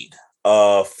they made.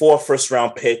 4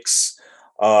 first-round picks,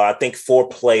 I think 4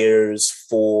 players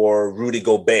for Rudy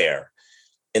Gobert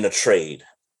in a trade.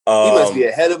 He must be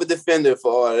a hell of a defender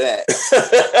for all of that.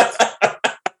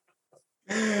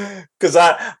 Because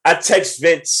I text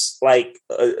Vince like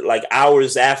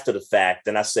hours after the fact,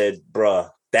 and I said,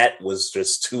 bruh, that was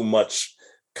just too much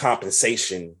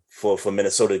compensation for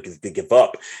Minnesota to give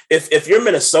up. If you're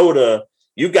Minnesota,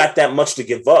 you got that much to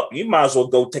give up, you might as well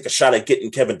go take a shot at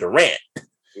getting Kevin Durant.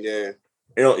 Yeah.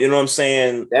 You know what I'm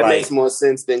saying? That makes more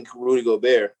sense than Rudy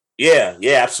Gobert. Yeah,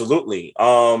 absolutely.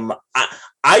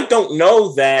 I don't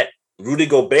know that Rudy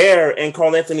Gobert and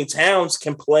Karl Anthony Towns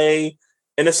can play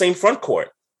in the same front court.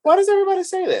 Why does everybody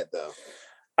say that, though?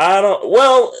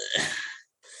 Well,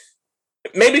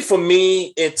 maybe for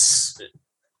me, it's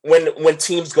when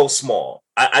teams go small.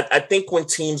 I think when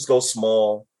teams go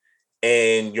small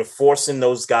and you're forcing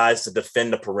those guys to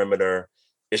defend the perimeter,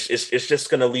 it's just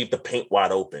going to leave the paint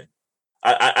wide open.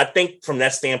 I think from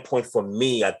that standpoint, for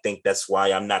me, I think that's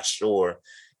why I'm not sure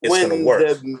it's going to work.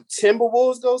 When the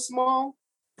Timberwolves go small?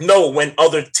 No, when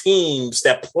other teams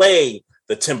that play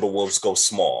the Timberwolves go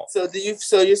small. So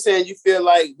you're saying you feel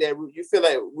like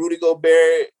Rudy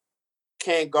Gobert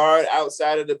can't guard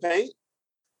outside of the paint?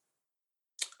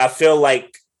 I feel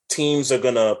like teams are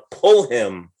going to pull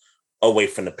him away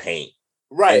from the paint.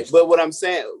 Right, but what I'm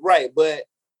saying, but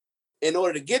in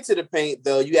order to get to the paint,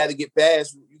 though, you got to get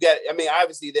past.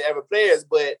 Obviously they're ever players,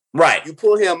 but you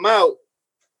pull him out.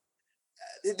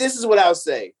 This is what I'll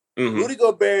say. Mm-hmm. Rudy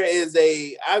Gobert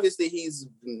obviously he's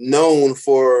known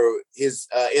for his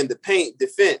in the paint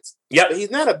defense. Yep. But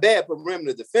he's not a bad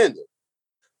perimeter defender.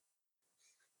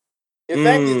 In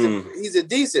fact, he's a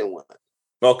decent one.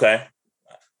 Okay.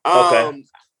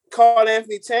 Karl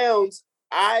Anthony Towns,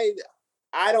 I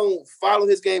don't follow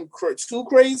his game too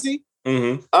crazy.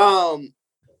 Mm-hmm.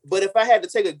 But if I had to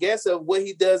take a guess of what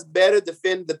he does better,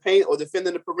 defend the paint or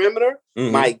defending the perimeter,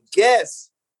 my guess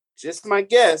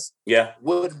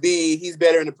would be he's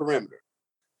better in the perimeter.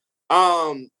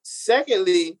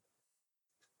 Secondly,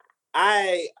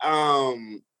 I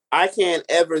can't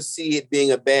ever see it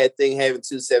being a bad thing having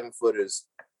 2 7-footers.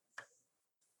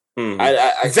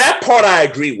 That part I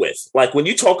agree with. Like when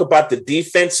you talk about the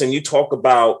defense and you talk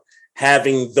about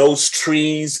having those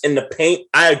trees in the paint,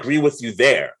 I agree with you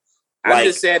there. I'm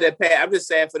just sad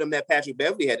for them that Patrick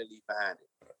Beverley had to leave behind it.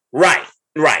 Right.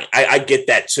 I get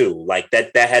that too. Like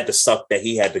that had to suck that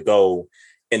he had to go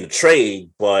in the trade.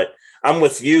 But I'm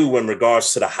with you in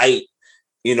regards to the height,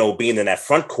 being in that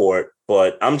front court.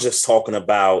 But I'm just talking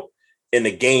about in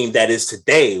the game that is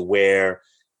today, where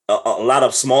a lot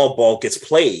of small ball gets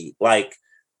played. Like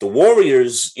the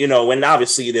Warriors, and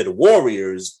obviously they're the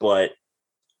Warriors, but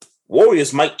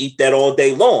Warriors might eat that all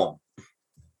day long.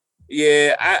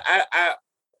 Yeah,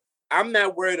 I'm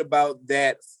not worried about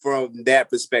that from that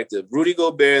perspective. Rudy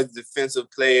Gobert,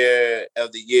 Defensive Player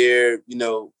of the Year,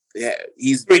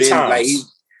 he's 3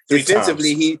 times.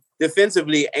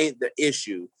 Defensively ain't the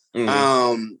issue.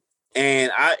 Mm-hmm.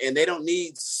 And they don't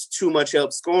need too much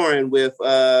help scoring with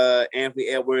Anthony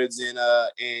Edwards and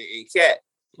Cat.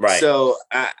 Right. So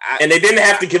and they didn't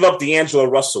have to give up D'Angelo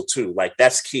Russell too. Like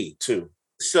that's key too.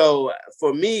 So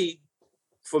for me,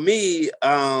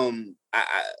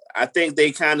 I think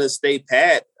they kind of stay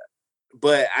pat,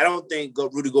 but I don't think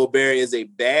Rudy Gobert is a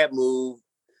bad move.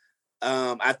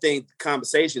 I think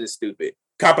compensation is stupid.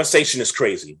 Compensation is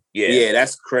crazy. Yeah,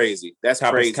 that's crazy. That's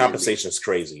crazy. Compensation is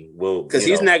crazy. Well, because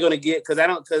he's not going to get.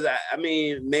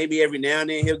 Maybe every now and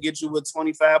then he'll get you a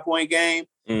 25-point game,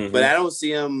 but I don't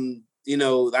see him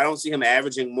I don't see him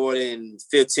averaging more than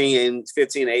 15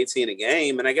 to 18 a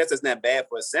game. And I guess that's not bad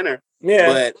for a center. Yeah.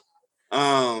 But,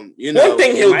 one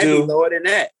thing he'll do. Lower than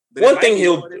that. One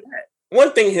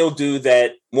thing he'll do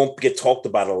that won't get talked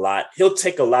about a lot, he'll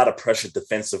take a lot of pressure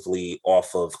defensively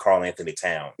off of Karl-Anthony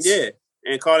Towns. Yeah.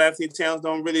 And Karl-Anthony Towns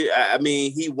don't really,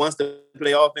 he wants to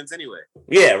play offense anyway.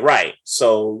 Yeah, right.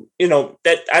 So,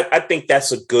 that I think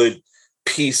that's a good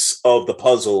piece of the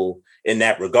puzzle in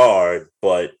that regard.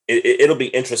 But it'll be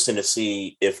interesting to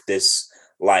see if this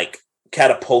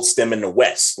catapults them in the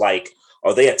West.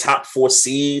 Are they a top 4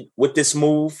 seed with this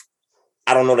move?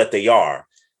 I don't know that they are.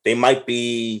 They might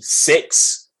be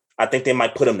 6. I think they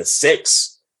might put them to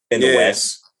 6 in the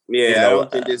West. Yeah, I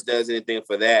don't think this does anything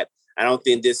for that. I don't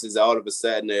think this is all of a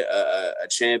sudden a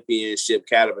championship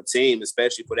caliber team,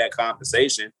 especially for that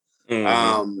compensation.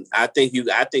 Mm-hmm. I think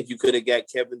you could have got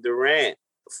Kevin Durant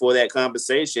for that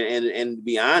compensation. And to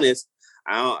be honest,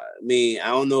 I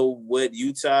don't know what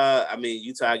Utah.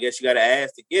 Utah, I guess you got to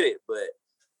ask to get it, but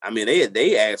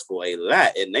they asked for a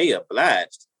lot and they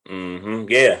obliged. Mm-hmm.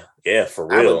 Yeah, for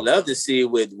real. I would love to see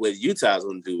what Utah's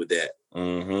going to do with that.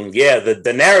 Mm-hmm. Yeah,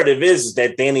 the narrative is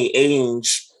that Danny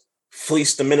Ainge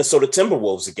fleeced the Minnesota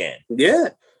Timberwolves again. Yeah.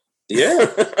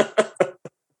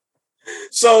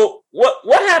 So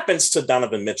what happens to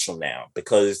Donovan Mitchell now?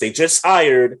 Because they just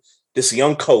hired this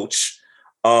young coach.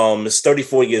 Is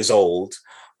 34 years old.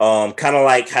 Kind of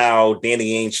like how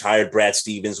Danny Ainge hired Brad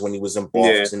Stevens when he was in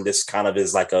Boston. Yeah. This kind of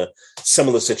is like a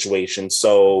similar situation.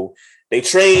 So they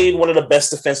trade one of the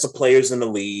best defensive players in the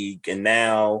league, and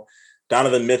now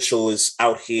Donovan Mitchell is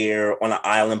out here on an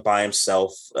island by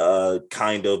himself,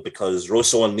 kind of, because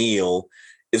Royce O'Neal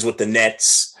is with the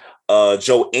Nets.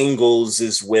 Joe Ingles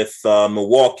is with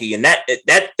Milwaukee, and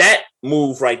that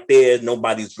move right there,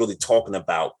 nobody's really talking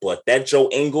about. But that Joe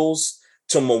Ingles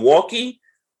to Milwaukee,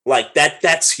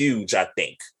 that's huge, I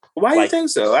think. Why do you think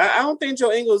so? I don't think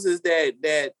Joe Ingles is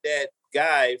that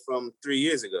guy from 3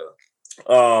 years ago.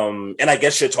 And I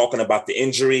guess you're talking about the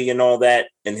injury and all that,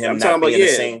 and him not being the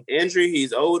same injury.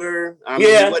 He's older. He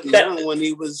wasn't young when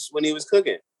he was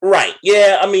cooking. Right.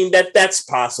 Yeah. That's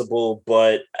possible,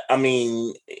 but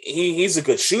he's a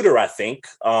good shooter, I think.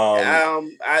 But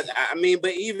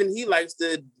even he likes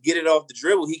to get it off the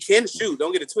dribble. He can shoot.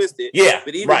 Don't get it twisted. Yeah.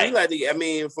 But even he liked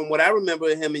to. From what I remember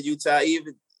him in Utah,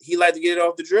 even he liked to get it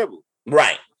off the dribble.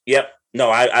 Right. Yep. No,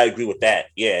 I agree with that.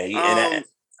 Yeah.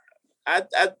 I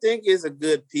think it's a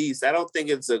good piece. I don't think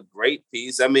it's a great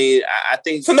piece. I think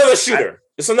it's another shooter.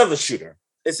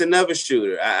 It's another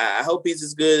shooter. I hope he's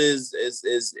as good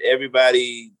as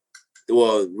everybody.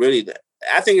 Well, really,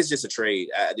 I think it's just a trade.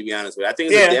 To be honest with you, I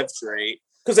think it's a depth trade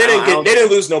because they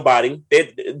didn't lose nobody.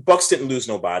 Bucks didn't lose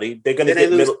nobody. They're gonna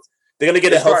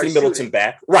get a healthy Middleton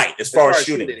back. Right, as far as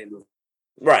shooting.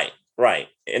 Right.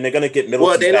 And they're going to get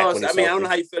Middleton back. Well, they lost. I don't know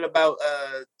how you feel about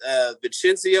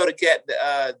Vincenzo, the cat,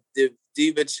 the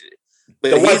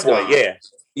white boy. Yeah.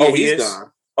 He's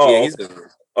gone. Oh, yeah, he's gone.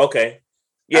 Okay.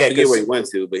 Yeah, I forget where he went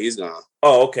to, but he's gone.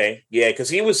 Oh, okay. Yeah, because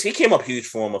he came up huge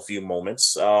for him a few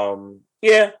moments.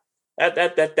 Yeah. That's.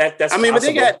 But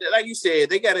they got, like you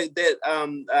said, they got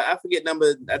I forget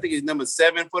number. I think he's number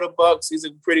 7 for the Bucks. He's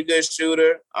a pretty good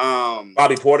shooter.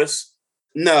 Bobby Portis.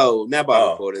 No, not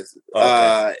Bobby Portis.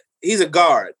 Okay. He's a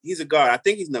guard. I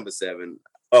think he's number 7.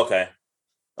 Okay.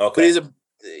 But he's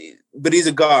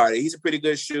a guard. He's a pretty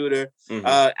good shooter.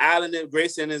 Mm-hmm. Allen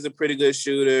Grayson is a pretty good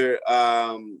shooter.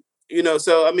 So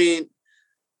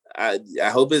I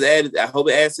hope it adds. I hope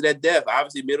it adds to that depth.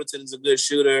 Obviously, Middleton is a good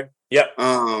shooter. Yep.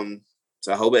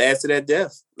 So I hope it adds to that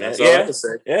depth. That's all I can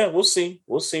say. Yeah, we'll see.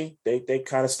 They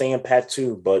kind of stay in pat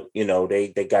too, but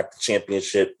they got the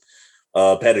championship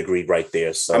pedigree right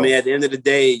there. So at the end of the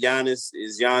day, Giannis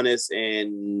is Giannis,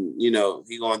 and he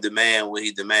gonna demand what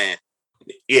he demand.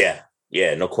 Yeah,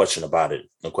 no question about it.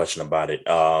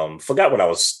 Forgot what I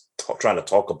was trying to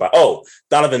talk about. Oh,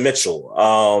 Donovan Mitchell.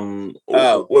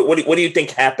 What do you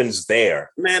think happens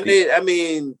there? Man,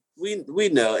 we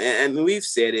know, and we've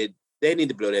said it. They need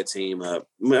to blow that team up.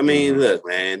 Look,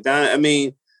 man.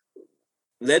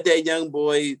 Let that young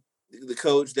boy, the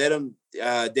coach, let him.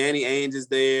 Danny Ainge is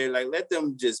there. Let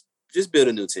them just build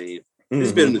a new team. Mm-hmm.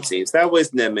 Just build a new team. Stop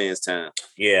wasting that man's time.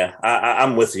 Yeah,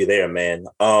 I'm with you there, man.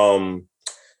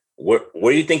 Where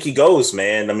do you think he goes,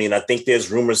 man? I think there's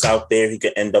rumors out there he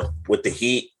could end up with the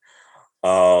Heat.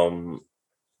 What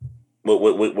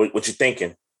you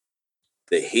thinking?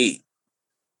 The Heat.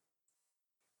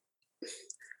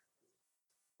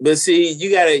 But see,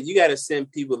 you gotta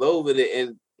send people over there,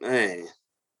 and man,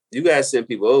 you gotta send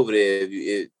people over there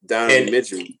if Donovan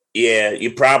Mitchell. Yeah,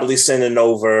 you're probably sending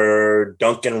over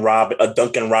Duncan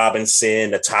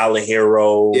Robinson, a Tyler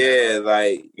Hero. Yeah,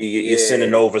 like you're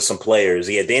sending over some players.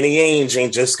 Yeah, Danny Ainge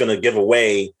ain't just gonna give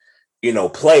away,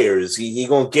 players. He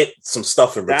gonna get some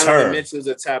stuff in return. Donovan Mitchell's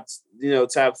a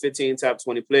top 15, top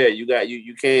 20 player. You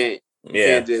can't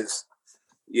just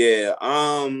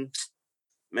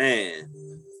man.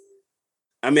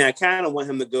 I mean, I kind of want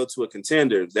him to go to a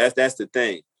contender. That's the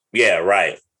thing. Yeah,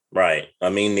 right. I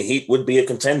mean, the Heat would be a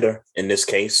contender in this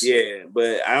case. Yeah,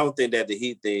 but I don't think that the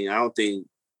Heat thing. I don't think.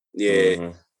 Yeah,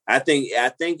 mm-hmm. I think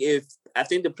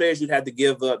the players you'd have to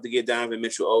give up to get Donovan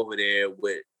Mitchell over there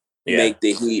would make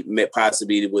the Heat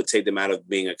possibly would take them out of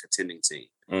being a contending team.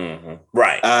 Mm-hmm.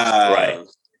 Right. Right.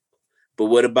 But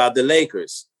what about the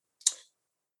Lakers?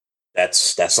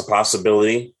 That's a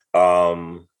possibility.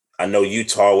 I know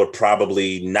Utah would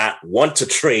probably not want to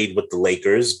trade with the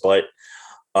Lakers, but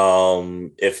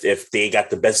if they got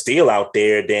the best deal out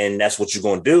there, then that's what you're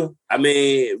going to do. I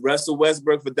mean, Russell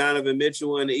Westbrook for Donovan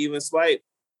Mitchell and the even swipe.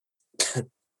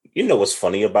 You know what's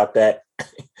funny about that?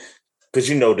 Because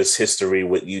this history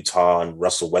with Utah and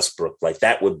Russell Westbrook, like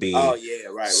that would be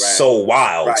so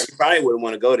wild. Right. He probably wouldn't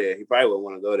want to go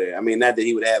there. I mean, not that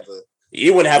he would have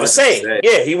he wouldn't have a say.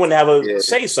 Yeah, he wouldn't have a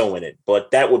say so in it,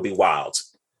 but that would be wild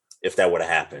if that would have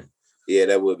happened. Yeah,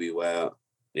 that would be wild.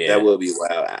 Yeah, that would be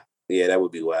wild. Yeah, that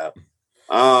would be wild.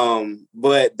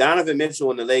 But Donovan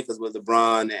Mitchell and the Lakers with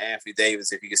LeBron and Anthony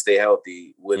Davis, if he could stay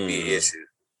healthy, would be an issue.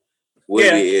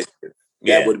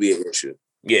 That would be an issue.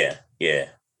 Yeah.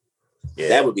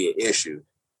 That would be an issue.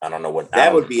 I don't know what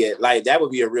that would be. That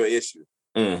would be a real issue.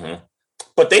 Mm-hmm.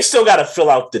 But they still got to fill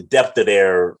out the depth of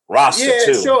their roster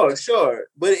too. Sure.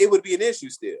 But it would be an issue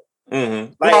still.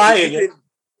 Mm-hmm. Like, I hear you.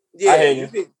 Yeah, I hear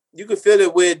you. You could fill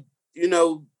it with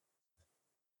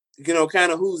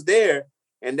kind of who's there,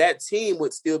 and that team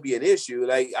would still be an issue.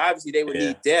 Like, obviously, they would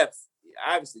need depth.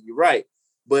 Obviously, you're right.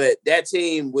 But that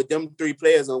team with them 3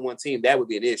 players on one team, that would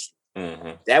be an issue.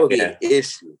 Mm-hmm. That would be an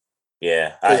issue.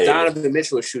 Yeah, because Donovan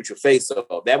Mitchell would shoot your face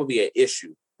off. That would be an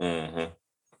issue. Mm-hmm.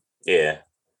 Yeah.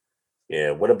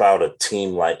 What about a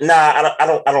team like?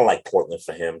 I don't like Portland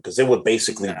for him because it would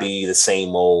basically be the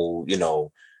same old,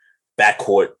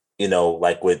 backcourt.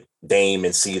 Like with Dame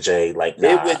and CJ. Like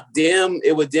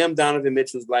it would dim Donovan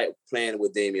Mitchell's like playing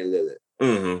with Damian Lillard.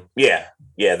 Mm-hmm.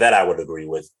 Yeah, that I would agree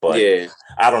with. But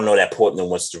I don't know that Portland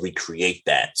wants to recreate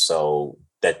that. So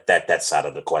that's out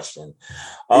of the question.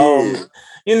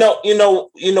 You know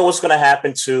what's going to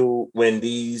happen too when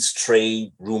these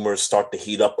trade rumors start to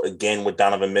heat up again with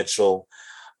Donovan Mitchell.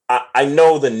 I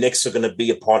know the Knicks are going to be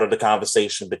a part of the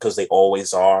conversation because they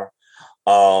always are.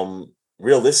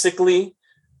 Realistically,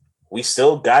 we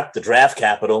still got the draft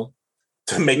capital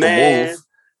to make a move.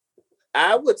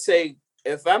 I would say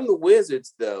if I'm the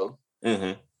Wizards, though,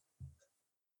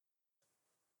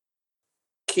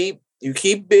 keep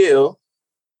Bill,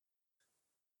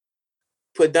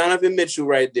 put Donovan Mitchell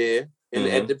right there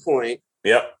at the point.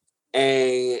 Yep.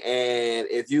 And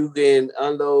if you can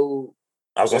unload,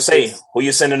 I was gonna say, who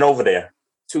you sending over there?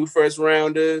 2 first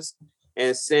rounders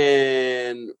and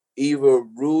send either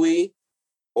Rui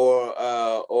or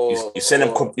you saying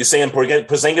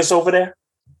Porzingis over there?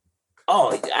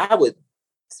 Oh, I would,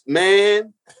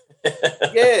 man.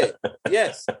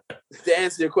 Yes. To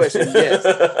answer your question, yes.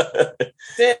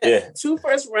 2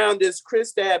 first rounders,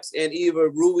 Kristaps and either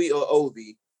Rui or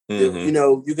Ovi.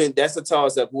 Mm-hmm. You can. That's a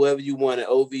toss up. Whoever you want,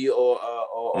 Ovi or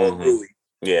Rui.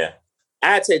 Yeah,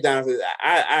 I take Donovan.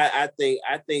 I think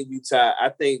Utah. I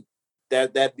think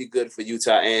that'd be good for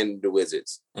Utah and the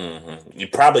Wizards. Mm-hmm. You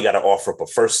probably got to offer up a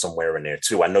first somewhere in there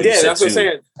too. I know. You said that's what I'm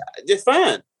saying. Just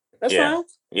fine. That's fine.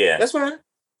 Yeah, that's fine.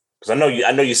 Because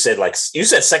I know you said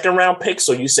second round picks,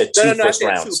 or you said two first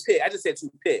rounds. I just said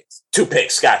 2 picks. 2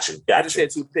 picks. Got you. I just said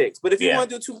 2 picks. But if you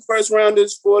want to do 2 first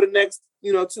rounders for the next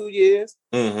 2 years,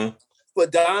 for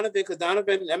Donovan, because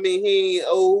Donovan, I mean, he ain't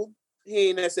old. He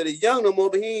ain't necessarily young no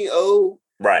more, but he ain't old.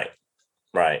 Right.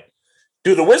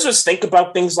 Do the Wizards think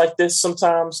about things like this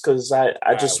sometimes? Because I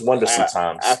just wonder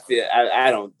sometimes.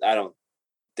 I don't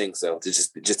think so.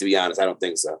 Just to be honest, I don't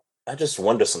think so. I just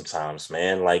wonder sometimes,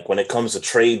 man. Like when it comes to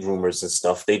trade rumors and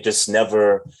stuff, they just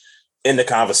never in the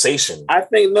conversation. I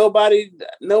think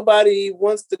nobody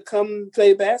wants to come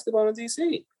play basketball in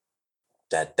DC.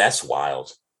 That's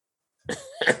wild.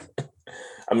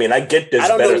 I mean, I get this. I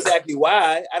don't know exactly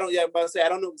why. I don't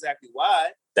know exactly why.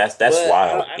 That's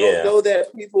wild. I don't know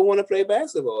that people want to play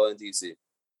basketball in DC.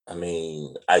 I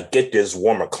mean, I get there's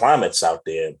warmer climates out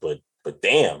there, but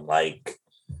damn, like.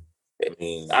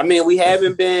 I mean, we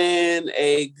haven't been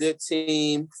a good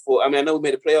team for. I mean, I know we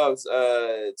made the playoffs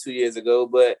 2 years ago,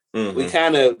 but we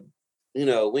kind of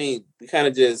we kind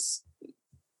of just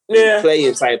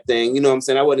playing type thing. You know what I'm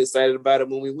saying? I wasn't excited about it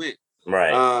when we went.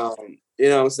 Right. You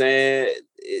know what I'm saying?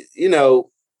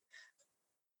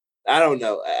 I don't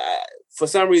know. For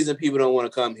some reason, people don't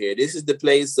want to come here. This is the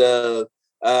place of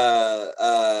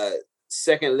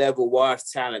second level wash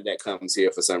talent that comes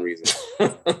here for some reason.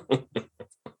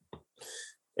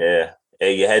 Yeah.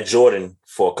 Hey, you had Jordan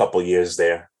for a couple years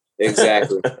there.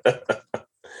 Exactly.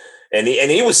 and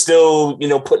he was still,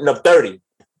 putting up 30.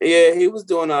 Yeah, he was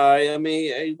doing all right. I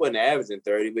mean, he wasn't averaging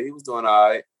 30, but he was doing all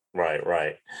right.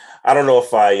 Right. I don't know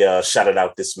if I shouted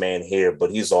out this man here,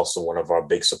 but he's also one of our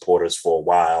big supporters for a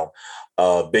while.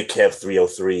 Big Kev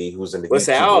 303, who's in the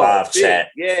YouTube live chat.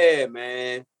 Yeah,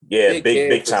 man. Yeah,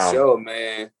 big time. Show,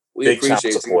 man. We big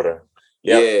appreciate time supporter.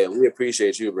 Yep. Yeah, we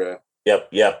appreciate you, bro.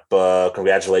 Yep.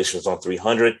 Congratulations on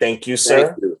 300. Thank you,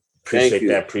 sir. Thank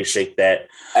you. Appreciate that.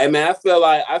 Hey, man, I feel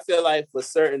like for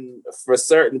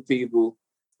certain people,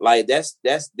 like that's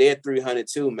their 300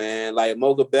 too, man. Like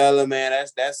Mocha Bella, man,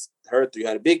 that's her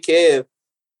 300. Big Kev,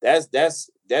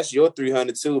 that's your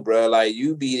 300 too, bro. Like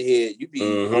you be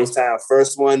most time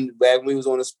first one back when we was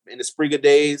in the Springer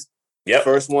days. Yep.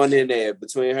 First one in there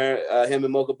between him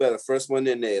and Mocha Bella. First one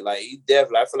in there. Like he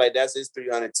definitely, I feel like that's his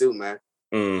 300 too, man.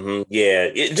 Mm-hmm.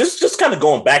 Yeah. Just kind of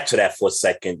going back to that for a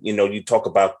second. You talk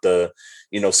about the,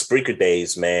 Spreaker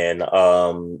days, man.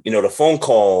 The phone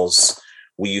calls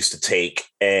we used to take,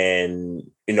 and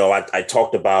I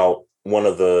talked about one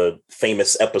of the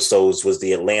famous episodes was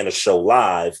the Atlanta show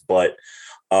live, but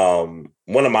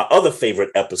one of my other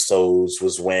favorite episodes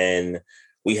was when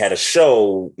we had a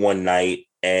show one night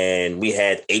and we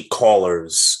had 8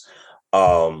 callers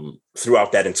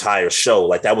throughout that entire show.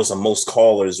 Like that was the most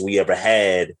callers we ever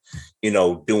had,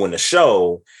 doing the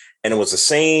show. And it was the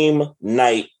same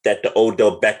night that the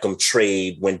Odell Beckham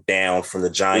trade went down from the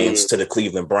Giants to the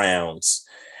Cleveland Browns.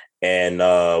 And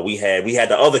we had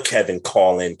the other Kevin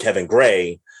call in, Kevin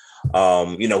Gray,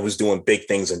 who's doing big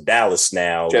things in Dallas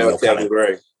now. Shout out Kevin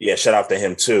Gray. Yeah, shout out to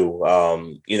him too.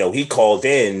 He called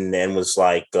in and was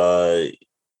like,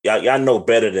 y'all know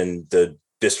better than the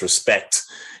disrespect,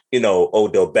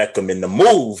 Odell Beckham and the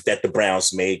move that the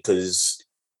Browns made. Because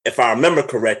if I remember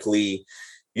correctly,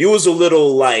 you was a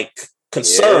little like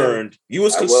concerned. Yeah, you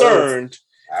was concerned.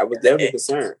 I was definitely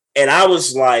concerned. And I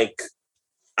was like,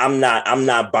 I'm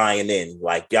not buying in.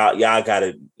 Like y'all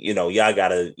gotta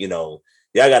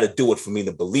do it for me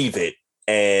to believe it.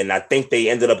 And I think they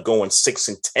ended up going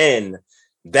 6-10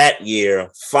 that year,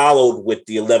 followed with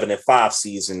the 11-5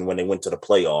 season when they went to the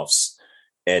playoffs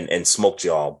and smoked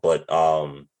y'all. But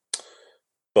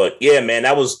yeah, man,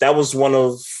 that was one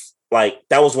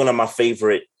of my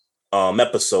favorite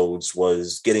episodes,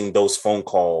 was getting those phone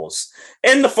calls.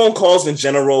 And the phone calls in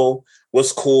general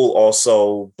was cool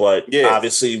also, but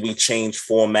obviously we changed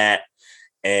format,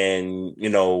 and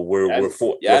we're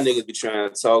niggas be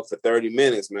trying to talk for 30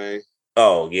 minutes, man.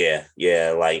 Oh yeah,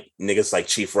 like niggas like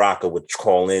Chief Rocker would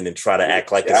call in and try to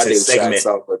act like it's his segment.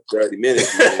 Talk for 30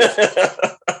 minutes.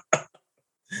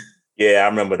 Yeah, I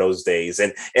remember those days,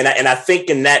 and I think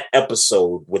in that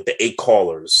episode with the 8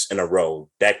 callers in a row,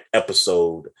 that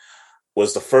episode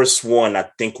was the first one I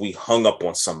think we hung up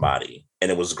on somebody, and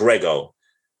it was Grego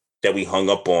that we hung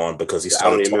up on because he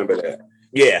started. I don't remember that.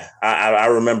 Yeah, I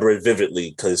remember it vividly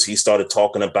because he started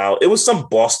talking about, it was some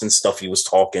Boston stuff he was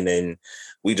talking, and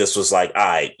we just was like, all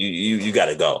right, you got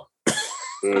to go.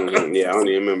 Yeah, I don't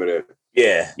even remember that.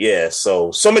 Yeah.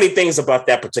 So many things about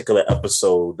that particular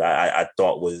episode I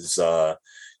thought was,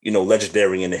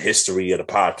 legendary in the history of the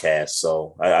podcast.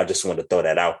 So I just wanted to throw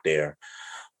that out there.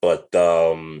 But,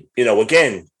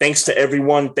 again, thanks to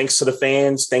everyone. Thanks to the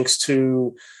fans. Thanks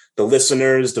to the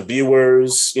listeners, the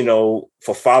viewers,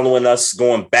 for following us,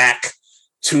 going back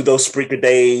to those Spreaker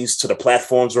days, to the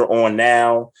platforms we're on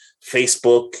now,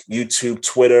 Facebook, YouTube,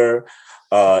 Twitter,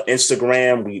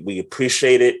 Instagram. We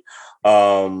appreciate it.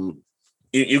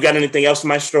 You got anything else,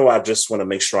 Maestro? I just want to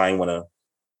make sure I ain't want to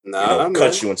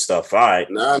cut you and stuff. All right.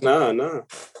 No.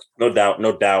 No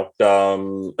doubt.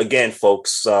 Again,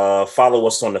 folks, follow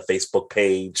us on the Facebook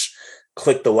page.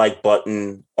 Click the like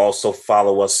button. Also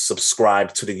follow us,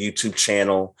 subscribe to the YouTube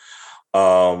channel.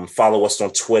 Follow us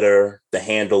on Twitter. The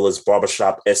handle is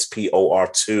Barbershop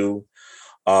SPOR2.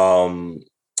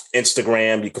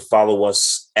 Instagram, you can follow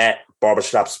us at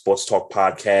Barbershop Sports Talk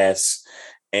Podcast.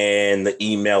 And the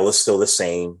email is still the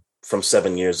same from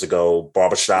 7 years ago,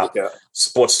 Barbershop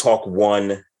Sports Talk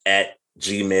 1 at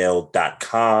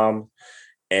gmail.com.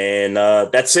 And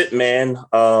that's it, man.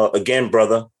 Again,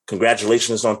 brother,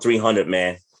 congratulations on 300,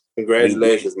 man.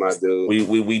 Congratulations, my dude.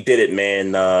 We did it,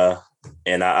 man.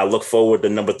 And I look forward to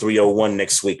number 301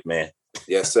 next week, man.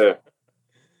 Yes, sir.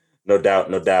 No doubt,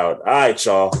 no doubt. All right,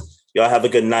 y'all. Y'all have a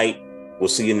good night. We'll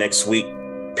see you next week.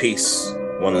 Peace.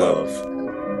 One love.